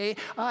right day.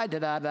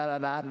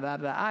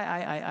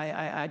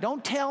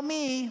 Don't tell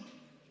me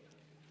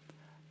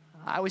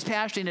I was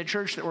pastoring a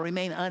church that will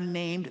remain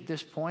unnamed at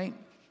this point.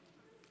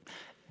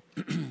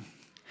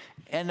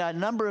 And a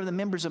number of the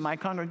members of my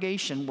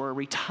congregation were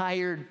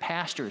retired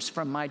pastors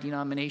from my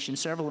denomination.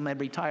 Several of them had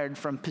retired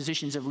from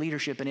positions of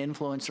leadership and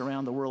influence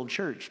around the world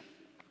church.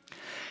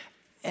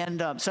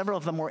 And several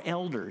of them were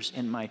elders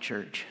in my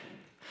church.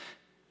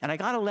 And I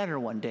got a letter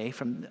one day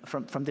from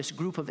this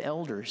group of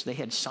elders. They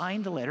had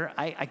signed the letter.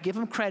 I give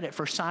them credit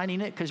for signing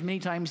it because many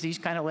times these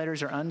kind of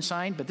letters are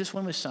unsigned, but this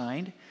one was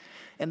signed.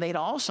 And they'd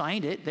all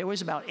signed it. There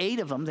was about 8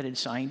 of them that had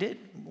signed it.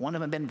 One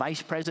of them had been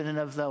vice president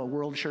of the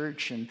world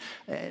church.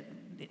 And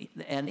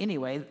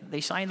anyway,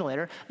 they signed the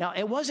letter. Now,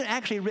 it wasn't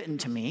actually written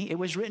to me. It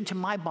was written to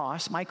my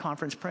boss, my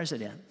conference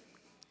president.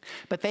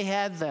 But they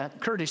had the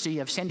courtesy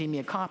of sending me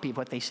a copy of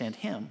what they sent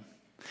him.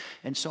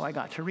 And so I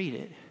got to read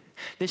it.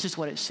 This is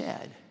what it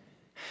said.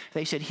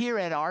 They said, here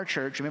at our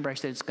church, remember I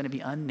said it's going to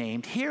be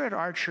unnamed. Here at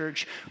our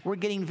church, we're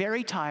getting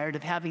very tired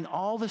of having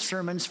all the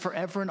sermons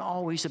forever and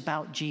always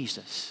about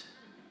Jesus.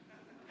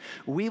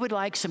 We would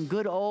like some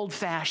good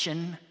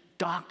old-fashioned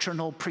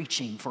doctrinal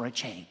preaching for a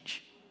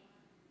change.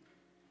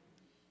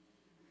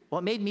 Well,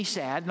 it made me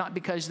sad, not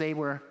because they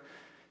were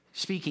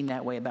speaking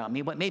that way about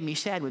me. What made me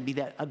sad would be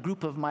that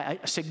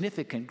a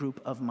significant group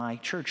of my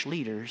church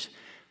leaders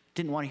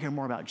didn't want to hear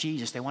more about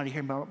Jesus. They wanted to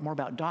hear more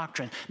about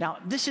doctrine. Now,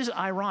 this is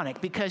ironic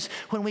because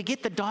when we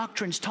get the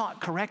doctrines taught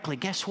correctly,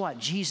 guess what?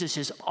 Jesus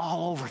is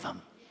all over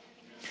them.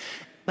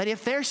 But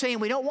if they're saying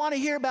we don't want to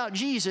hear about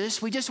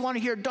Jesus, we just want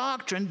to hear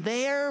doctrine,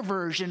 their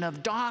version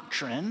of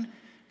doctrine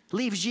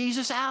leaves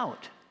Jesus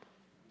out.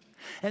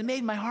 And it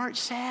made my heart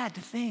sad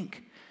to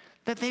think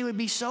that they would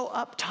be so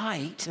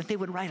uptight that they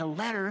would write a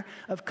letter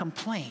of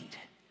complaint.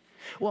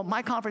 Well,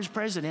 my conference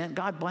president,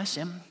 God bless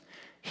him,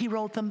 he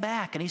wrote them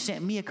back, and he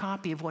sent me a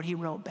copy of what he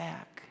wrote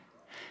back.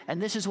 And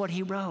this is what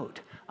he wrote.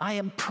 I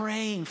am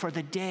praying for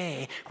the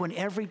day when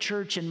every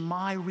church in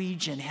my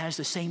region has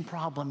the same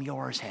problem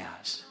yours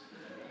has.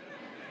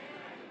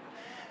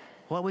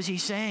 What was he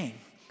saying?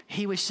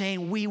 He was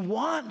saying we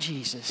want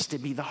Jesus to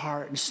be the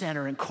heart and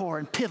center and core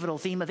and pivotal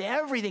theme of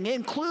everything,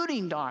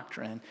 including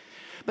doctrine.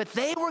 But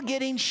they were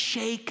getting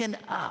shaken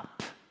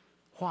up.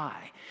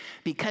 Why?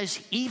 Because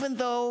even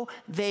though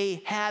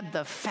they had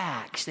the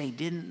facts, they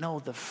didn't know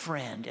the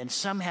friend. And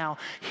somehow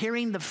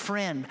hearing the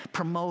friend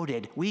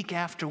promoted week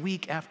after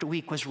week after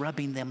week was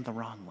rubbing them the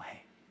wrong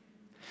way.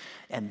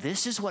 And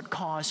this is what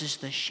causes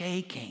the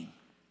shaking.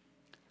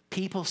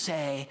 People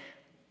say,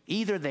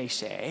 either they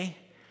say,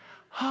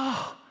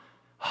 oh,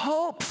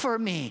 hope for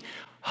me.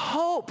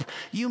 Hope.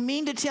 You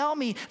mean to tell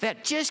me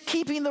that just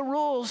keeping the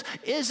rules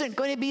isn't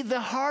going to be the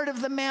heart of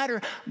the matter?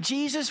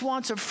 Jesus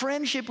wants a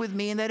friendship with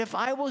me, and that if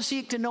I will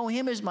seek to know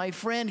him as my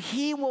friend,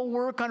 he will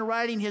work on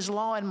writing his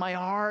law in my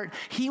heart.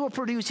 He will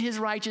produce his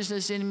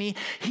righteousness in me.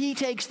 He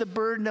takes the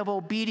burden of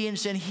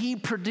obedience, and he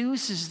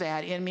produces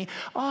that in me.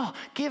 Oh,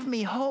 give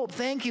me hope.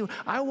 Thank you.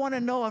 I want to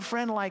know a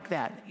friend like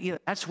that. You know,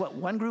 that's what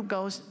one group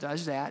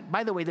does that.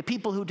 By the way, the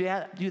people who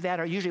do that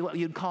are usually what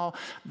you'd call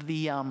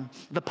the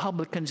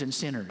publicans and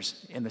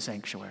sinners in the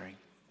sanctuary.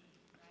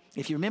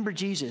 If you remember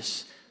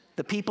Jesus,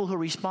 the people who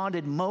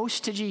responded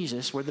most to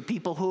Jesus were the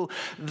people who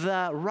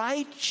the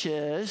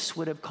righteous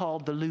would have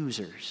called the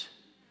losers.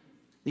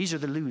 These are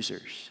the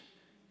losers.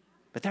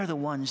 But they're the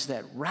ones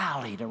that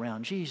rallied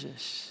around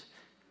Jesus.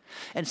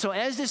 And so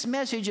as this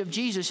message of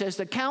Jesus, as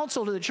the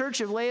counsel to the church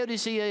of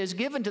Laodicea is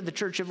given to the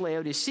church of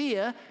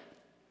Laodicea,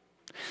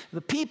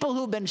 the people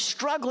who've been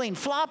struggling,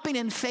 flopping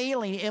and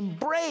failing,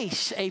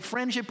 embrace a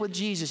friendship with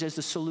Jesus as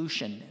the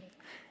solution.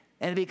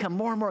 And they become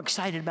more and more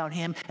excited about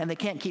him, and they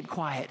can't keep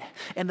quiet.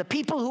 And the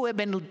people who have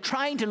been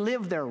trying to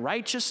live their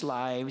righteous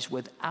lives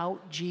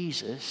without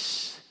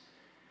Jesus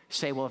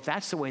say, well, if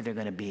that's the way they're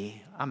going to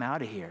be, I'm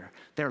out of here.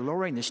 They're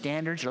lowering the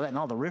standards. They're letting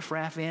all the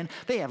riffraff in.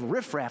 They have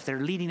riffraff.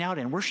 They're leading out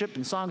in worship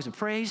and songs of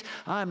praise.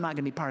 I'm not going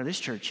to be part of this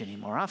church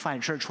anymore. I'll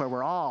find a church where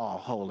we're all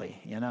holy,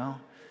 you know.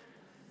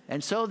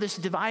 And so this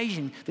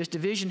division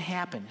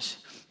happens.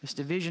 This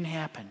division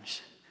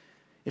happens.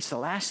 It's the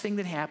last thing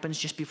that happens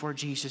just before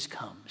Jesus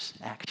comes,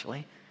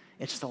 actually.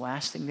 It's the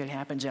last thing that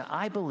happens, and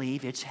I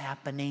believe it's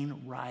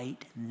happening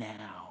right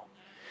now.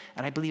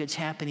 And I believe it's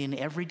happening in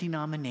every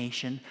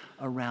denomination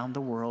around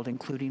the world,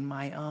 including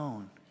my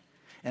own.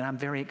 And I'm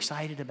very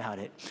excited about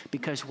it,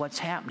 because what's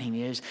happening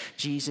is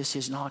Jesus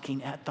is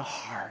knocking at the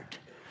heart.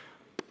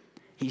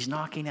 He's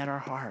knocking at our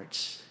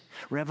hearts.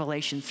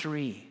 Revelation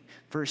 3,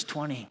 verse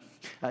 20.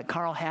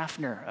 Carl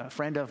Hafner, a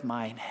friend of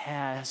mine,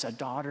 has a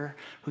daughter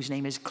whose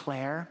name is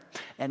Claire.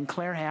 And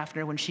Claire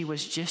Hafner, when she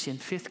was just in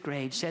 5th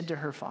grade, said to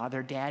her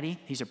father, Daddy,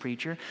 he's a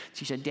preacher,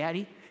 she said,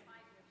 Daddy,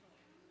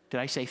 did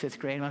I say 5th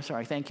grade? I'm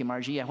sorry, thank you,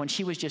 Margie. Yeah, when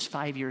she was just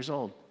 5 years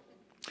old.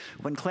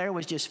 When Claire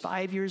was just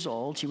 5 years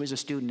old, she was a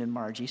student in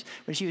Margie's.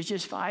 When she was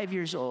just 5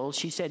 years old,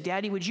 she said,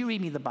 Daddy, would you read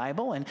me the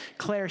Bible? And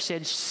Claire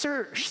said,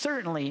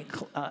 certainly.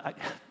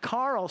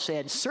 Carl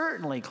said,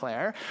 certainly,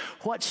 Claire.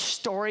 What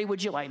story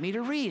would you like me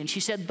to read? And she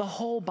said, the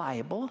whole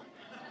Bible.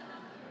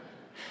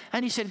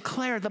 And he said,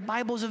 Claire, the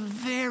Bible's a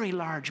very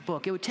large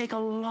book. It would take a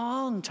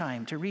long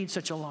time to read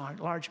such a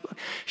large book.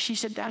 She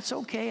said, that's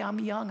okay. I'm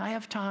young. I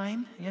have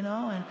time, you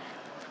know.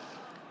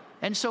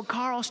 And so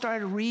Carl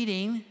started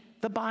reading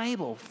the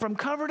Bible from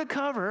cover to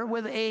cover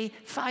with a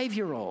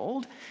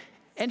 5-year-old.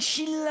 And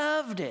she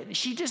loved it.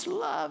 She just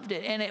loved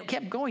it. And it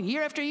kept going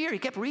year after year. He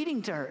kept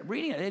reading to her,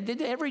 reading it. They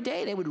did it every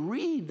day. They would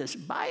read this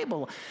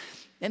Bible.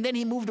 And then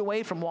he moved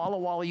away from Walla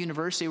Walla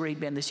University, where he'd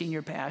been the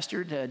senior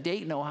pastor, to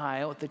Dayton,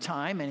 Ohio at the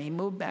time. And he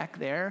moved back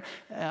there.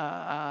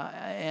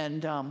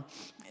 And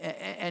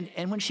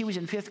when she was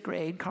in 5th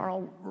grade,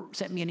 Carl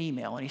sent me an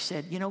email. And he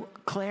said, you know,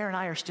 Claire and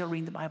I are still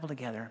reading the Bible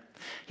together.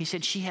 He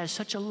said she has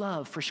such a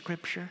love for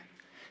Scripture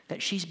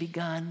that she's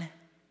begun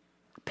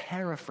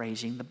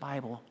paraphrasing the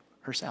Bible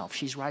herself.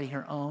 She's writing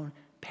her own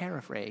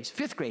paraphrase,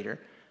 5th grader,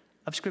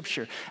 of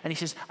Scripture. And he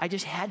says, I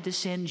just had to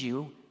send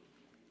you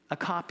a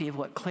copy of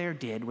what Claire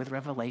did with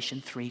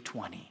Revelation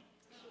 3:20.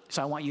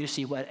 So I want you to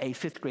see what a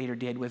 5th grader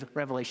did with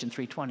Revelation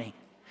 3:20.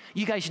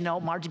 You guys know,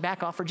 Margie,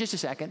 back off for just a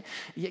second.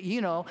 You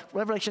know,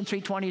 Revelation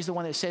 3:20 is the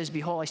one that says,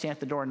 behold, I stand at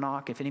the door and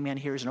knock. If any man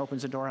hears and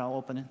opens the door, I'll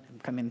open it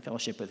and come in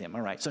fellowship with him.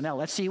 All right, so now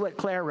let's see what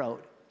Claire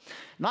wrote.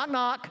 Knock,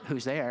 knock.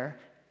 Who's there?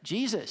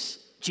 Jesus.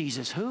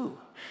 Jesus who?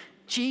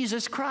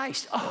 Jesus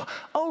Christ.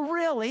 Oh,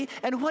 really?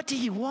 And what do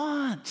you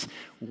want?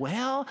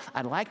 Well,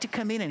 I'd like to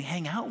come in and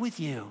hang out with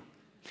you.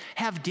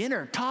 Have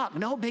dinner, talk,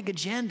 no big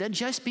agenda,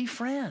 just be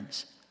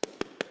friends.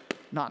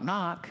 Knock,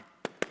 knock.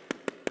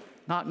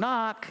 Knock,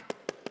 knock.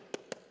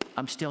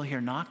 I'm still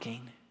here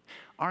knocking.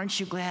 Aren't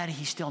you glad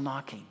he's still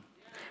knocking?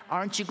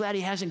 Aren't you glad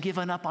he hasn't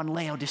given up on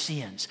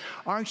Laodiceans?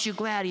 Aren't you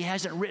glad he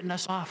hasn't written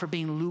us off for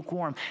being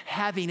lukewarm,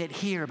 having it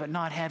here but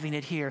not having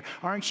it here?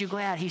 Aren't you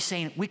glad he's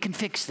saying, we can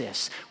fix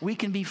this. We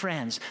can be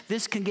friends.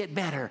 This can get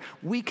better.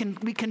 We can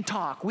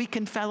talk. We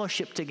can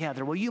fellowship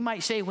together. Well, you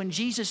might say, when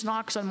Jesus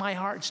knocks on my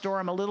heart's door,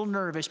 I'm a little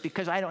nervous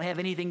because I don't have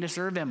anything to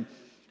serve him.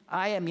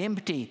 I am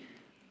empty.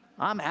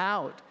 I'm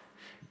out.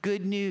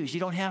 Good news,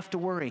 you don't have to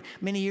worry.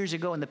 Many years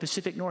ago in the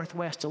Pacific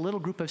Northwest, a little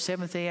group of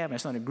Seventh-day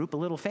Adventists, not a group, a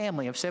little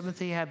family of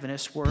Seventh-day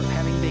Adventists were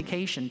having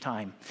vacation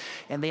time.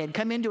 And they had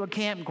come into a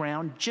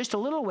campground just a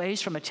little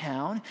ways from a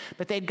town,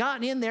 but they'd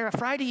gotten in there a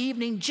Friday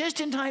evening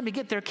just in time to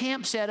get their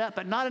camp set up,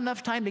 but not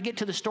enough time to get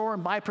to the store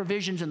and buy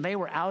provisions, and they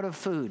were out of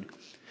food.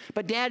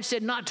 But Dad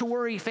said, not to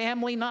worry,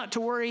 family, not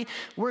to worry.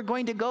 We're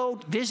going to go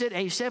visit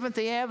a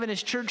Seventh-day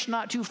Adventist church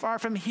not too far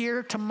from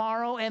here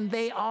tomorrow, and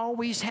they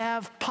always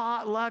have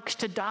potlucks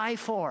to die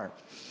for.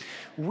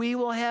 We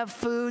will have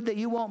food that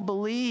you won't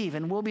believe,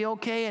 and we'll be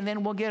okay, and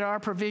then we'll get our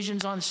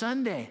provisions on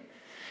Sunday.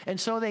 And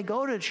so they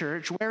go to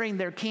church wearing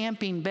their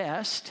camping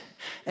best,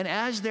 and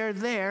as they're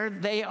there,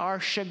 they are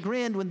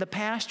chagrined when the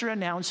pastor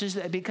announces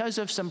that because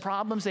of some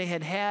problems they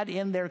had had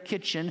in their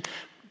kitchen,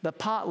 the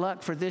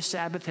potluck for this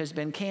Sabbath has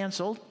been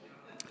canceled.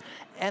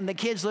 And the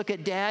kids look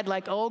at Dad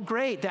like, oh,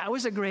 great, that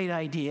was a great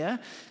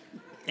idea.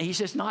 And he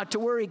says, not to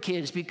worry,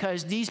 kids,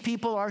 because these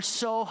people are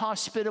so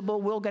hospitable.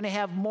 We're going to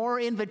have more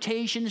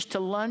invitations to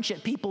lunch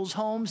at people's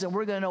homes than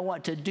we're going to know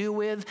what to do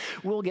with.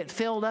 We'll get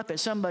filled up at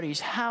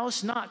somebody's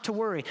house, not to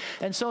worry.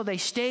 And so they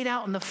stayed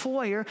out in the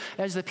foyer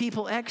as the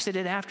people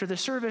exited after the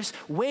service,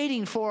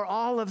 waiting for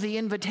all of the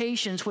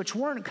invitations which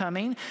weren't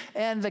coming.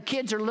 And the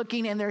kids are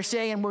looking and they're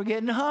saying, we're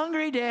getting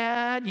hungry,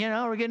 Dad. You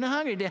know, we're getting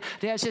hungry.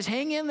 Dad says,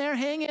 hang in there,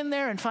 hang in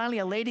there. And finally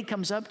a lady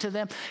comes up to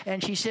them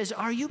and she says,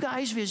 are you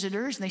guys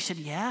visitors? And they said,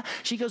 yeah.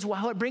 She goes,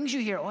 well, what brings you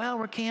here? Well,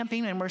 we're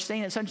camping and we're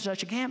staying at such and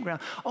such a campground.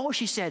 Oh,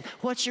 she said,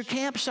 what's your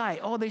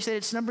campsite? Oh, they said,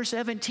 it's number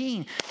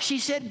 17. She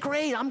said,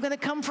 great, I'm going to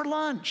come for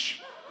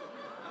lunch.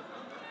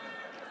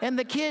 And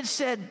the kids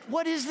said,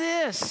 what is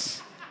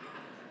this?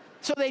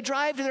 So they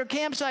drive to their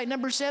campsite,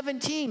 number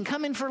 17,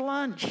 come in for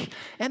lunch.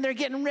 And they're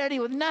getting ready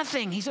with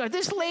nothing. He said,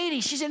 this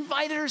lady, she's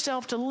invited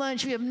herself to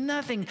lunch. We have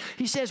nothing.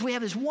 He says, we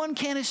have this one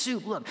can of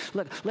soup. Look,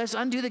 let's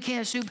undo the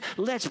can of soup.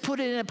 Let's put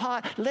it in a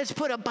pot. Let's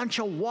put a bunch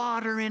of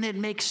water in it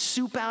and make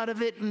soup out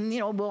of it. And,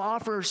 we'll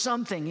offer her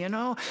something,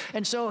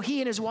 And so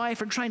he and his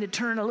wife are trying to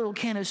turn a little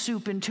can of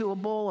soup into a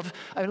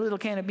little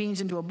can of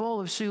beans into a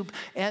bowl of soup.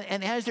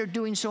 And as they're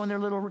doing so in their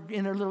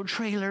little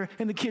trailer,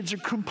 and the kids are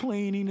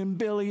complaining and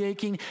belly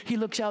aching, he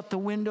looks out the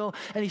window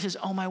and he says,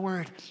 oh my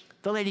word,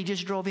 the lady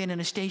just drove in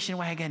a station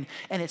wagon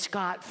and it's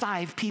got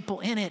 5 people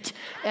in it.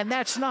 And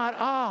that's not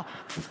all.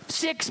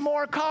 6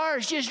 more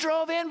cars just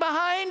drove in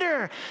behind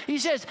her. He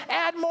says,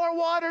 add more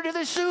water to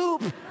the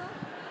soup.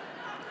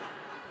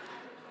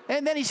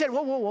 And then he said,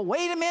 whoa,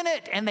 wait a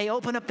minute. And they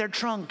open up their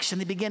trunks and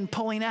they begin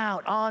pulling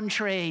out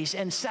entrees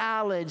and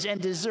salads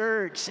and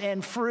desserts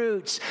and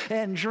fruits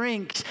and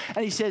drinks.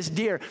 And he says,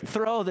 dear,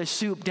 throw the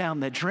soup down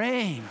the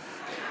drain.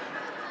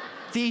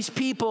 These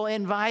people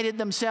invited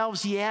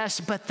themselves, yes,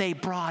 but they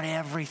brought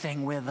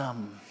everything with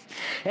them.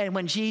 And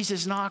when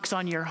Jesus knocks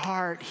on your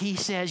heart, he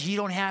says, you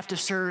don't have to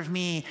serve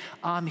me.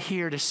 I'm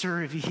here to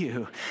serve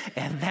you.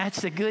 And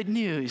that's the good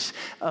news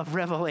of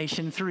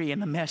Revelation 3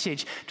 and the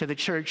message to the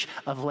church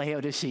of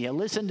Laodicea.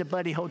 Listen to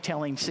Buddy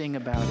Hoteling sing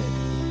about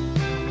it.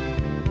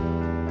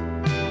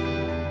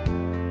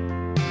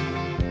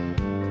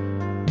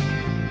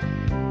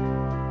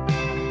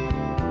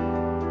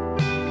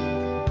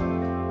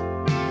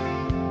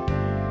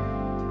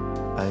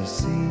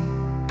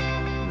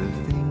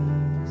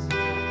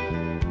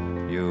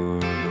 you're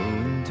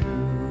going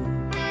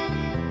through.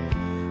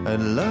 I'd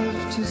love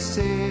to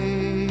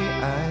say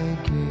I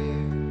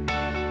care,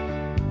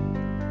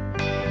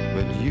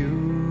 but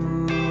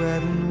you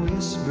haven't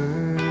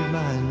whispered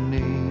my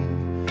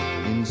name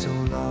in so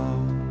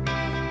long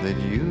that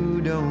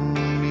you don't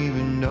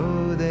even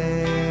know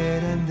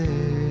that I'm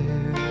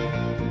there.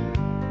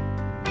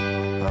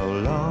 How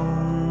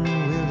long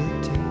will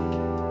it take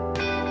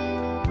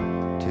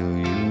till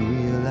you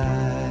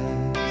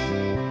realize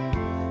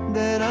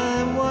that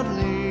I'm what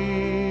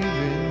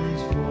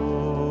living's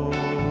for,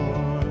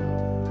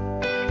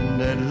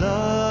 and I'd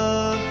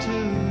love to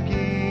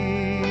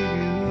give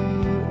you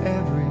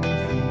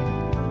everything,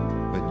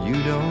 but you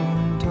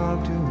don't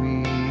talk to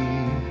me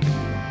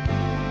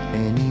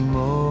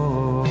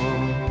anymore.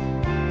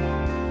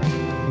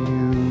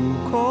 You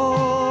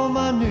call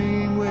my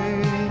name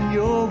when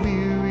you're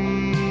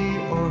weary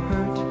or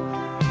hurt.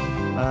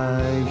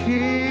 I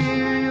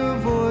hear your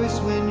voice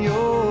when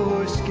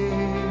you're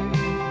scared,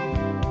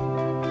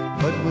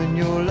 but when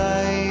your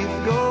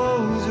life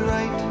goes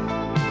right,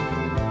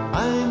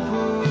 I'm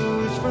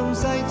pushed from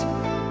sight,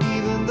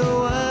 even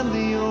though I'm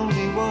the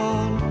only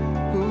one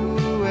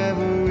who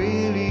ever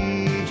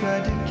really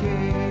tried to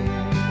care.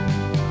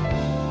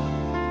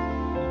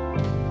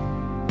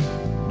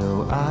 No,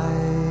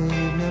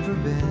 I've never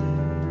been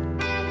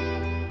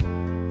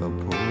a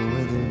poor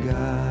weather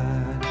guy.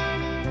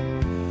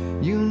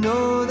 You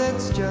know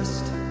that's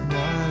just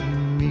not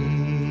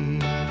me.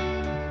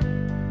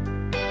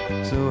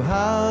 So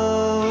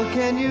how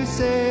can you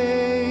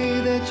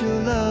say that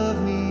you'll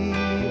love me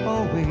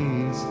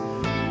always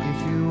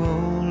if you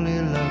only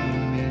love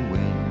me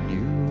when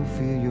you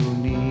feel your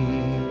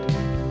need?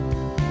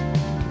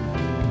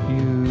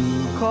 You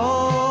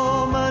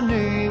call my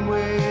name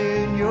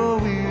when you're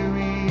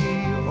weary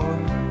or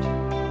hurt.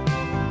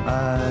 I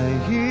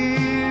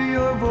hear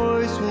your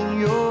voice when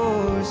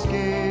you're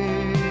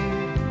scared,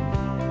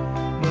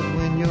 but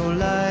when your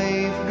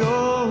life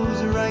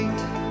goes right,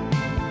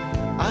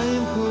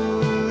 I'm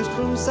pushed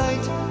from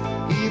sight,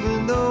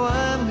 even though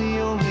I'm the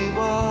only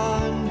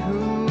one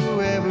who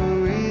ever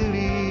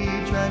really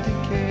tried to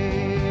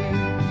care.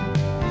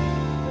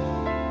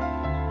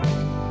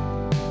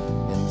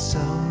 And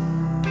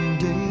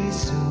someday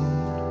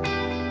soon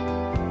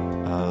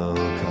I'll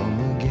come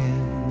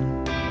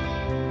again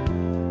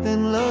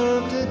and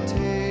love to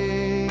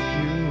take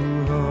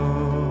you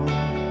home.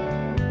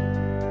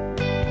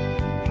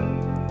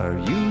 Are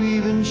you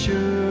even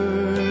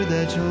sure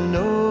that you'll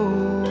know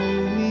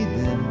me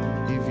then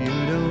if you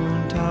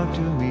don't talk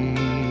to me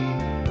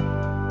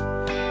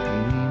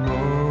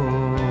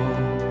anymore?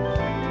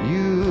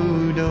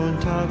 You don't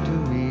talk to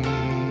me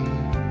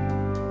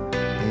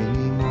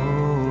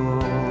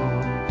anymore.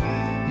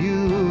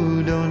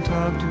 You don't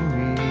talk to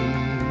me.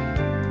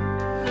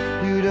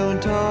 You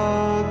don't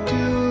talk to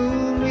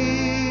me.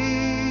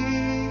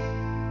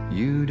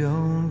 You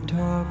don't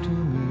talk to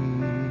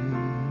me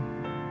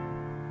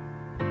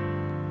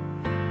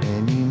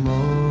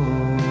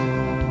anymore.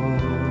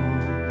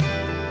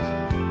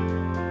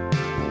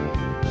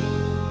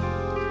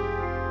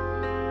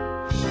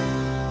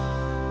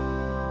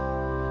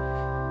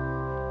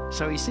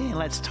 So he's saying,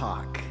 let's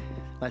talk.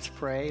 Let's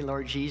pray.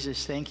 Lord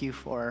Jesus, thank you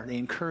for the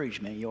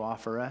encouragement you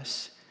offer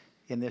us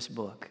in this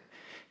book.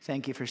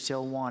 Thank you for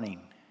still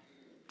wanting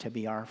to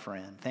be our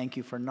friend. Thank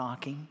you for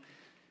knocking.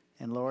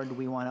 And Lord,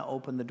 we want to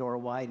open the door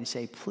wide and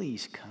say,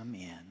 please come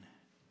in.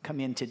 Come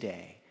in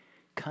today.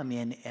 Come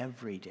in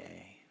every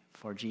day.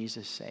 For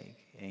Jesus' sake,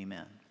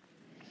 amen.